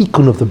the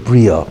tikkun of the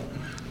bria.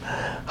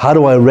 How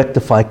do I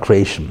rectify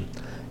creation?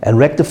 And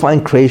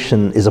rectifying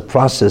creation is a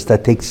process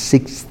that takes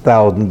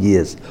 6,000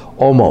 years,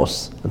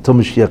 almost, until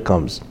Mashiach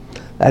comes.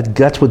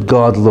 That's what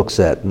God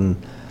looks at. And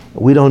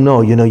we don't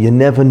know. You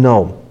never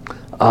know.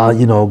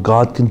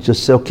 God can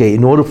just say, okay,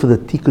 in order for the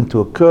tikkun to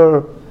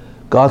occur,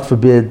 God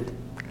forbid,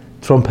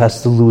 Trump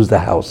has to lose the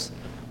House.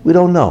 We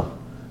don't know.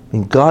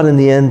 God in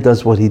the end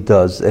does what he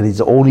does, and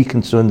he's only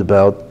concerned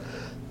about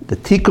the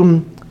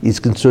tikkun. He's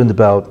concerned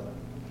about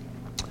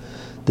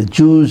the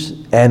Jews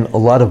and a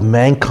lot of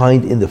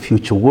mankind in the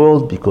future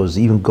world, because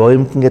even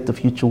Goyim can get the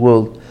future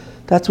world.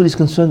 That's what he's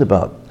concerned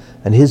about.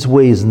 And his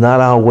way is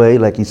not our way,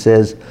 like he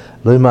says,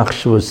 Lo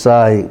machshav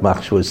asai,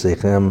 machshav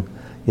aseichem.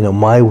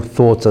 My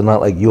thoughts are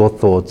not like your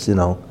thoughts,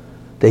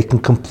 They can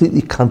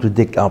completely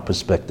contradict our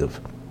perspective.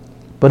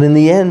 But in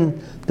the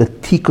end, the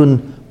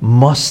tikkun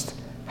must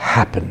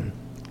happen.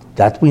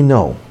 That we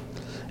know.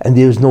 And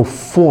there is no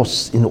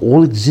force in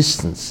all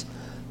existence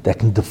that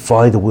can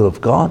defy the will of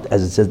God,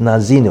 as it says,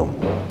 Nazinu.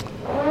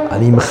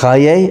 Ani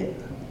mechaye,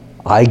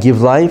 I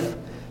give life,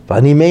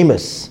 v'ani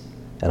memes,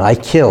 and I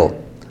kill,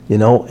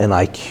 and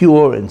I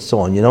cure, and so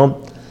on,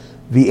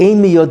 V'ein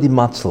miyodi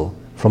matzl,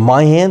 from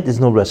my hand, there's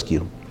no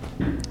rescue.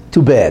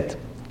 Too bad.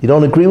 You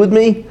don't agree with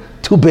me?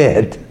 Too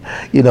bad.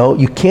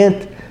 You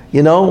can't,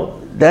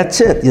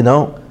 that's it,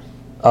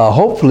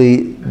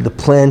 hopefully the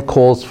plan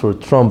calls for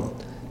Trump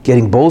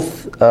getting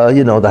both,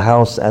 the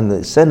House and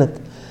the Senate.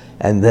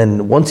 And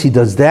then once he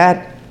does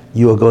that,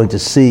 you are going to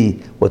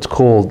see what's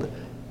called,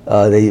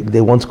 they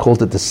once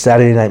called it the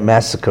Saturday Night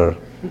Massacre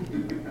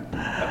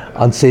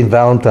on St.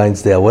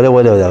 Valentine's Day,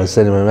 whatever that was,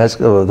 Saturday Night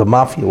Massacre, or the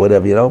Mafia,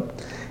 whatever,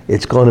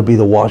 It's going to be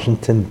the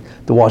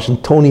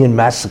Washingtonian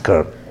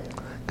Massacre,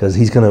 because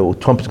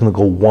Trump is going to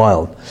go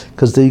wild,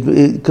 because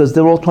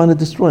they're all trying to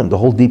destroy him, the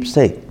whole deep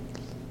state.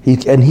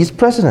 He's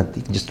president.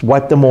 He can just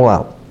wipe them all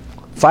out,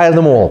 fire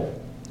them all,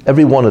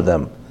 every one of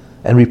them,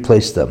 and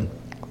replace them,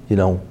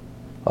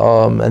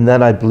 and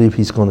that I believe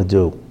he's going to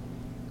do,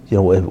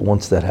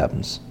 once that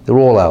happens. They're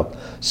all out.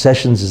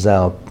 Sessions is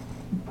out.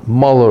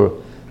 Mueller,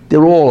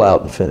 they're all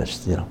out and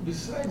finished,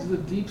 Besides the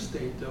deep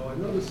state, though, I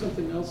noticed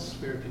something else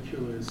very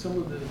peculiar. Some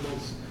of the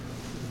most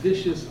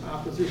vicious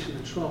opposition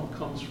to Trump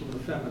comes from the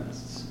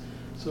feminists.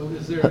 So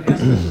is there an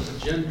aspect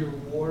of a gender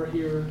war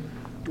here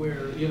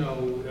where,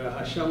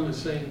 Hashem is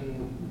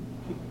saying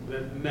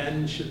that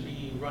men should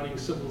be running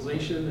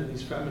civilization and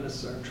these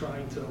feminists are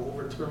trying to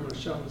overturn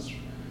Hashem's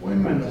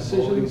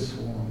decisions?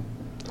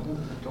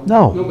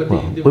 No, but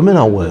women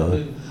are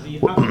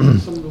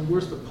some of the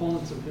worst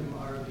opponents of him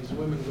are these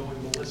women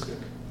going ballistic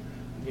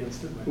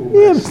against him.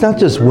 Yeah, it's not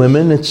just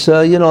women. It's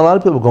a lot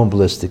of people going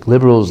ballistic.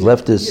 Liberals,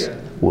 leftists,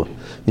 but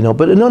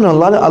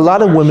a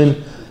lot of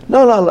women.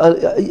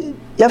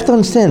 You have to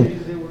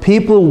understand.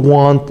 People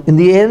want, in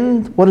the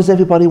end, what does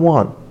everybody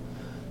want?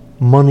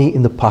 Money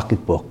in the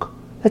pocketbook.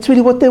 That's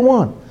really what they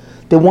want.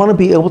 They want to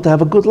be able to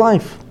have a good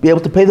life, be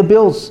able to pay the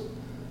bills,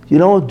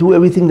 do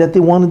everything that they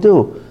want to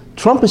do.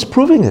 Trump is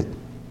proving it.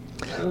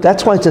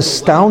 That's why it's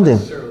astounding.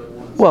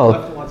 Well, the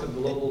left wants a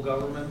global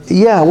government.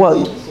 Yeah,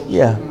 well,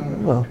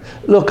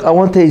 look, I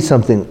want to tell you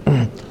something.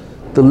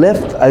 The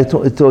left, I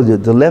told you,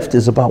 the left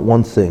is about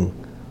one thing: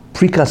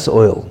 precast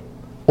oil,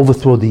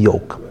 overthrow the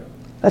yoke.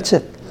 That's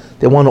it.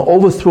 They want to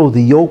overthrow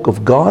the yoke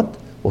of God,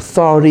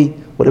 authority,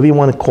 whatever you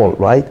want to call it,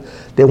 right?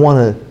 They want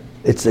to,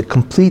 it's a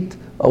complete,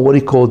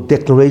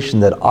 declaration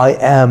that I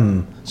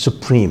am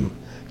supreme.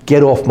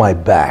 Get off my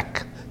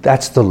back.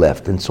 That's the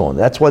left, and so on.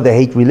 That's why they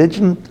hate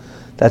religion.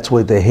 That's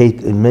why they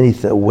hate in many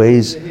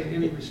ways. They hate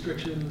any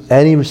restrictions.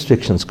 Any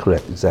restrictions,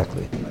 correct,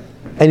 exactly.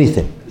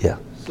 Anything, yeah.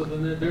 So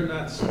then they're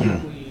not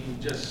strictly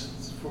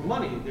just for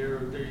money,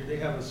 they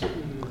have a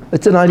certain...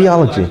 It's an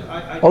ideology.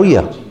 Oh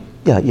yeah,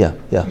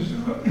 yeah.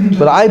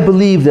 But I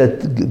believe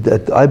that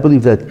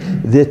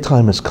their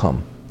time has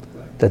come.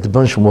 That the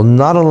Rebbeinu will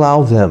not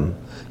allow them,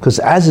 because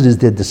as it is,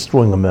 they're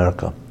destroying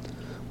America.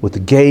 With the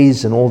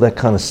gays and all that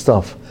kind of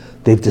stuff,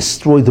 they've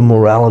destroyed the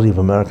morality of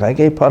America. I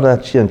gave part of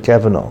that shit on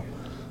Kavanaugh.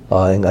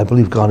 And I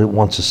believe God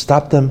wants to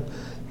stop them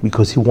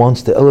because He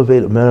wants to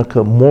elevate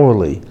America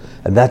morally.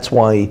 And that's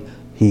why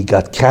He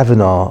got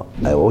Kavanaugh,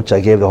 which I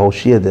gave the whole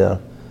shia there,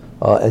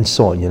 and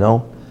so on, you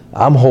know.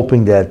 I'm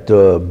hoping that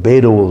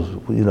Beta will,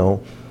 you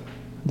know,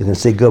 they're going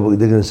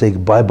to say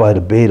bye-bye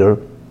to Beta,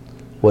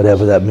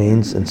 whatever that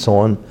means, and so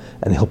on.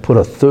 And he'll put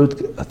a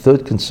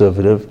third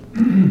conservative,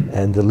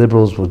 and the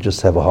liberals will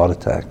just have a heart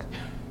attack.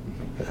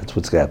 That's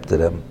what's happened to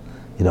them,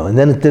 you know. And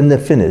then they're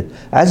finished.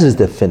 As is,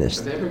 they're finished.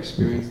 Have they ever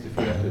experienced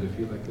defeat after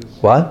defeat like this?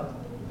 What?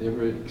 Have they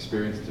ever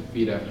experienced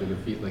defeat after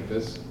defeat like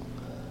this?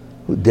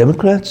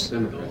 Democrats?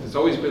 Democrats. It's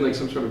always been like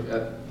some sort of,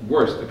 at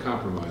worst, a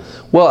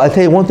compromise. Well, I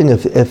tell you one thing: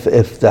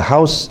 if the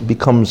House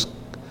becomes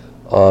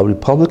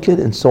Republican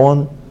and so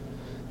on,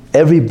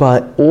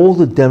 everybody, all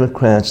the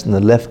Democrats and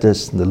the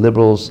leftists and the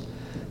liberals,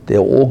 they're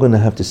all going to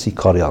have to see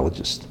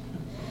cardiologists.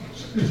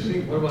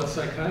 What about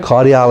psychiatrists?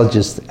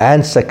 Cardiologists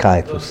and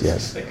psychiatrists,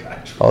 yes.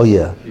 Oh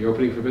yeah. You're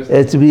opening for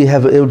business?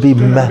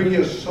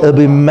 It'll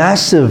be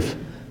massive.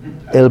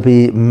 It'll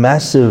be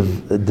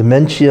massive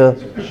dementia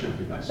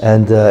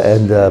and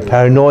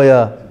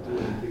paranoia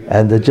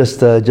and just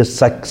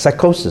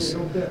psychosis.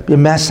 It'll be a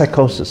mass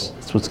psychosis.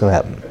 That's what's going to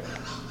happen.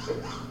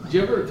 Did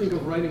you ever think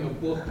of writing a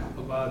book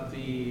about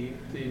the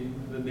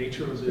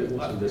nature of the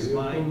leftist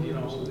mind? You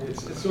know,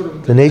 it's sort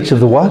of the nature of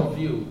the what?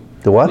 View.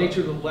 The what? The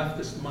nature of the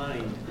leftist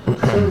mind.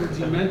 It's sort of a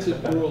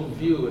demented world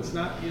view. It's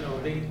not, you know,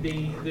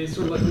 they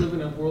sort of like live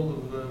in a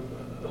world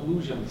of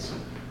illusions.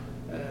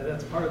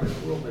 That's part of this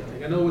world, I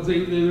think. I know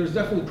there's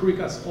definitely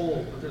Perikas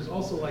Ol, but there's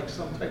also like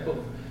some type of,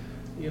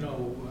 you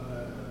know,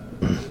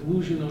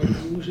 illusion.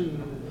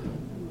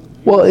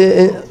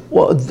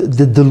 Well,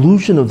 the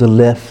delusion of the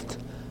left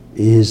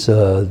is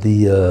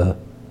the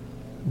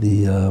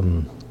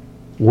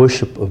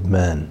worship of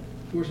man.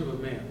 Worship of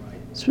man, right?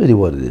 It's really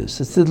what it is.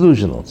 It's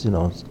delusional, you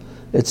know.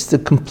 It's the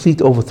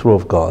complete overthrow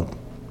of God.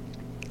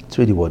 It's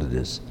really what it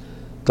is.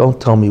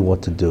 Don't tell me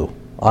what to do.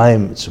 I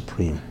am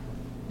supreme.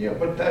 Yeah,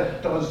 but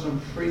that doesn't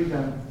free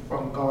them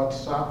from God's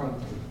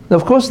sovereignty. No,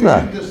 of course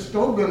not. They're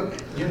still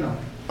good, you know.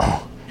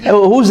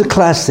 Who's the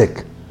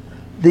classic?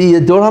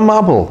 The Dora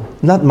Mabel,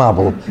 not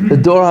Mabel. The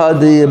Dora,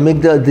 the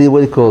Migda,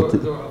 what do you call it?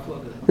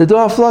 The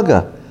Dora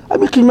Flugga. I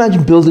mean, can you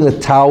imagine building a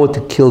tower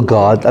to kill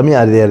God? I mean,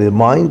 are they out of their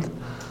mind?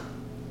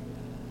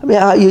 I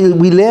mean,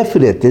 we laugh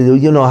at it.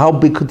 You know, how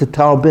big could the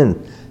tower have been?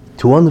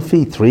 200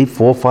 feet, 300,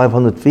 400,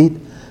 500 feet?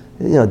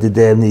 You know, did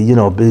they, you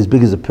know, as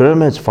big as the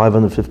pyramids,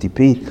 550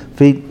 feet?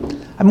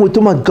 I mean, we're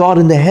talking about God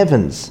in the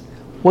heavens.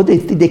 What they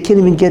can't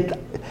even get,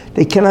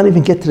 they cannot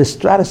even get to the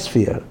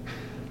stratosphere.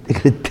 They're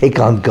going to take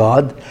on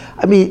God.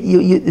 I mean,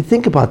 you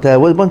think about that.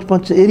 What a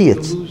bunch of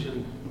idiots.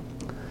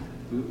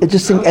 It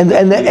just and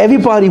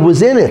everybody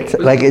was in it.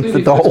 Like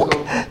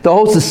the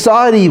whole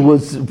society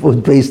was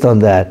based on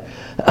that.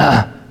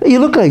 You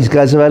look like these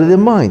guys are out of their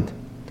mind.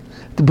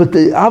 But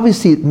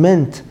obviously it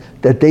meant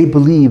that they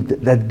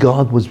believed that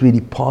God was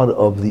really part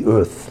of the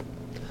earth.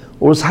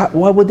 Or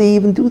why would they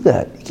even do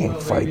that? You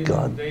can't fight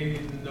God. They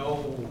didn't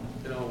know,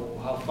 you know,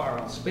 how far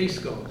out space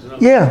goes. You know?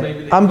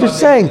 Yeah, I'm just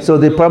saying. So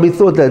they probably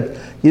thought that,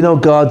 you know,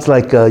 God's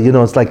like, you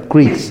know, it's like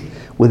Greeks,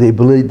 where they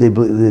believe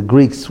the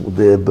Greeks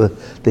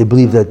they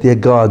believe that their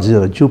gods, you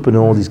know, Jupiter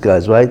and all these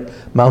guys, right?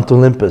 Mount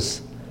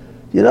Olympus.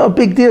 You know,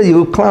 big deal.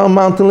 You clown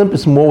Mount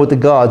Olympus more with the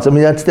gods. I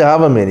mean, that's the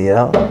Havamini, you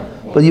know.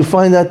 But you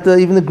find that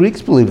even the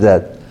Greeks believe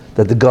that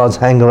the gods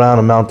hang around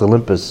on Mount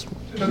Olympus.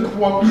 To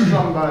quote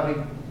somebody,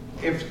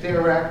 if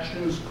their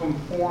actions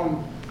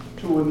conform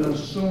to an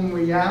assumed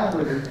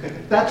reality,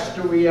 that's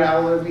the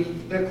reality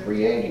they're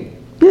creating.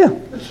 Yeah.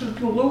 It's a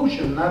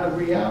delusion, not a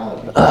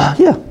reality.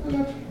 Yeah.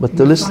 But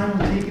the list. Final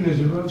taken as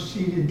a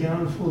rough-seated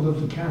downfall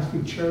of the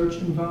Catholic Church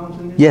involved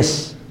in this?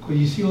 Yes. Because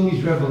you see all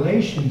these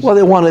revelations. Well,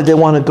 they want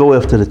to go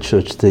after the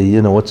church.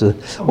 You know,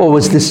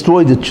 what's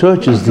destroyed the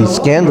churches, these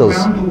scandals.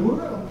 Around the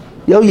world.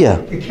 Oh, yeah.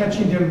 They're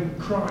catching them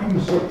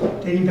crimes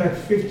dating back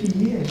 50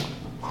 years.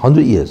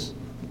 100 years.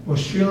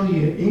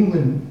 Australia,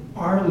 England,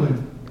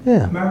 Ireland,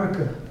 Yeah.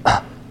 America.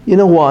 You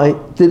know why?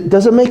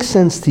 Does it make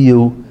sense to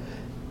you?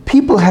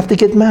 People have to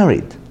get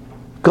married.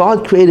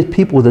 God created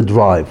people with a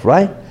drive,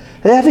 right?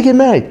 They have to get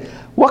married.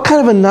 What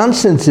kind of a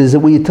nonsense is it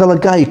when you tell a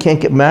guy you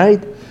can't get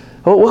married?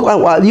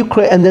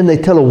 And then they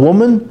tell a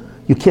woman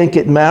you can't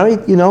get married,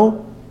 you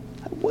know?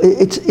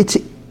 It's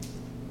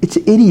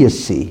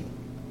idiocy.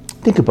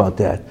 Think about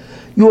that.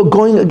 You are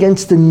going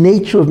against the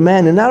nature of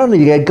man. And not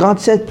only that, God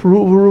said,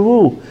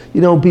 you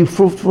know, be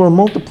fruitful and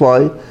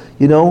multiply,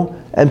 you know,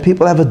 and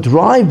people have a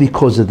drive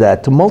because of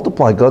that, to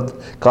multiply. God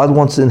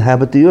wants to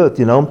inhabit the earth,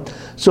 you know.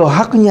 So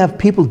how can you have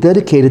people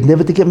dedicated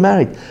never to get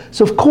married?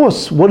 So of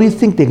course, what do you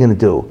think they're going to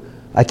do?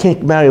 I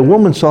can't marry a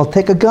woman, so I'll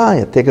take a guy.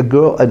 I'll take a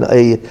girl,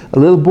 a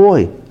little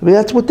boy. I mean,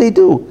 that's what they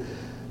do.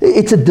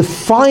 It's a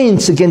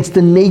defiance against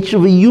the nature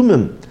of a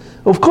human.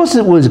 Of course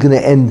it was going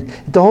to end.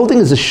 The whole thing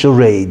is a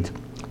charade,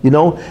 you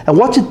know? And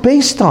what's it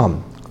based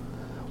on?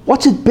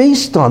 What's it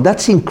based on?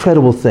 That's the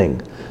incredible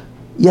thing.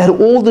 You had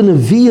all the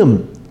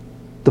Nevi'im,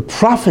 the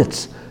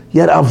prophets.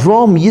 You had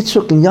Avram,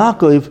 Yitzchak, and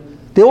Yaakov.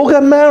 They all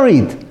got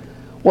married.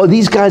 Well,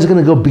 these guys are going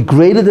to go be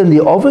greater than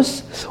the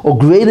others? Or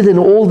greater than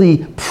all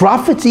the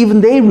prophets?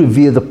 Even they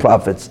revere the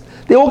prophets.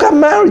 They all got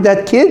married, they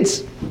had kids.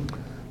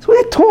 So what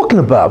are you talking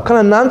about? What kind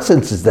of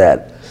nonsense is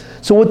that?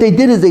 So what they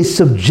did is they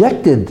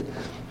subjected,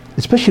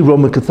 especially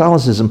Roman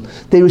Catholicism,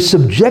 they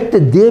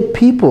subjected their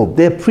people,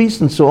 their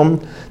priests and so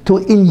on, to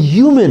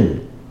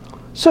inhuman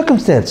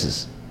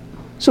circumstances.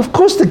 So of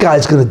course the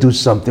guy's going to do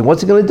something.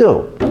 What's he going to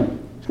do?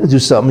 He's going to do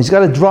something. He's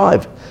got to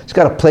drive. He's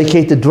got to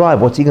placate the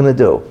drive. What's he going to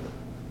do?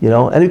 You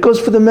know, and it goes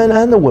for the men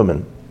and the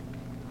women.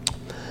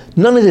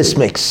 None of this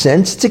makes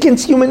sense. It's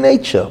against human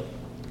nature.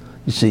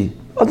 You see,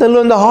 oh, they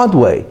learn the hard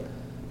way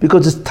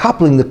because it's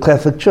toppling the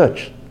Catholic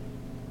Church.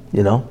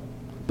 You know,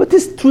 but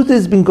this truth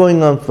has been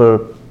going on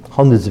for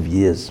hundreds of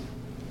years.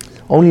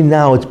 Only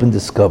now it's been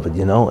discovered,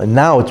 you know, and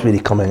now it's really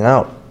coming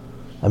out.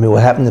 I mean,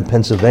 what happened in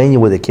Pennsylvania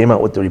where they came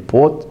out with the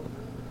report?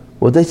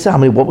 Well, they said, I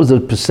mean, what was the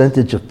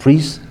percentage of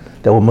priests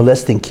that were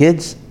molesting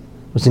kids?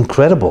 It was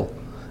incredible.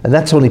 And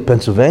that's only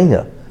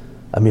Pennsylvania.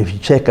 I mean, if you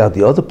check out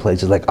the other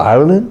places like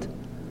Ireland,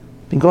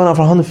 been going on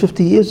for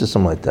 150 years or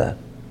something like that.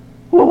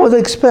 Well, what do they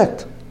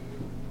expect?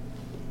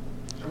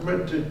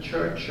 With the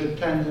church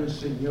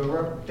attendance in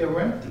Europe, they're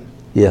empty.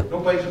 Yeah.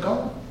 Nobody's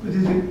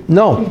going.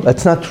 No,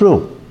 that's not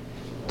true.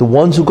 The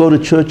ones who go to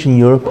church in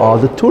Europe are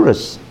the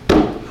tourists.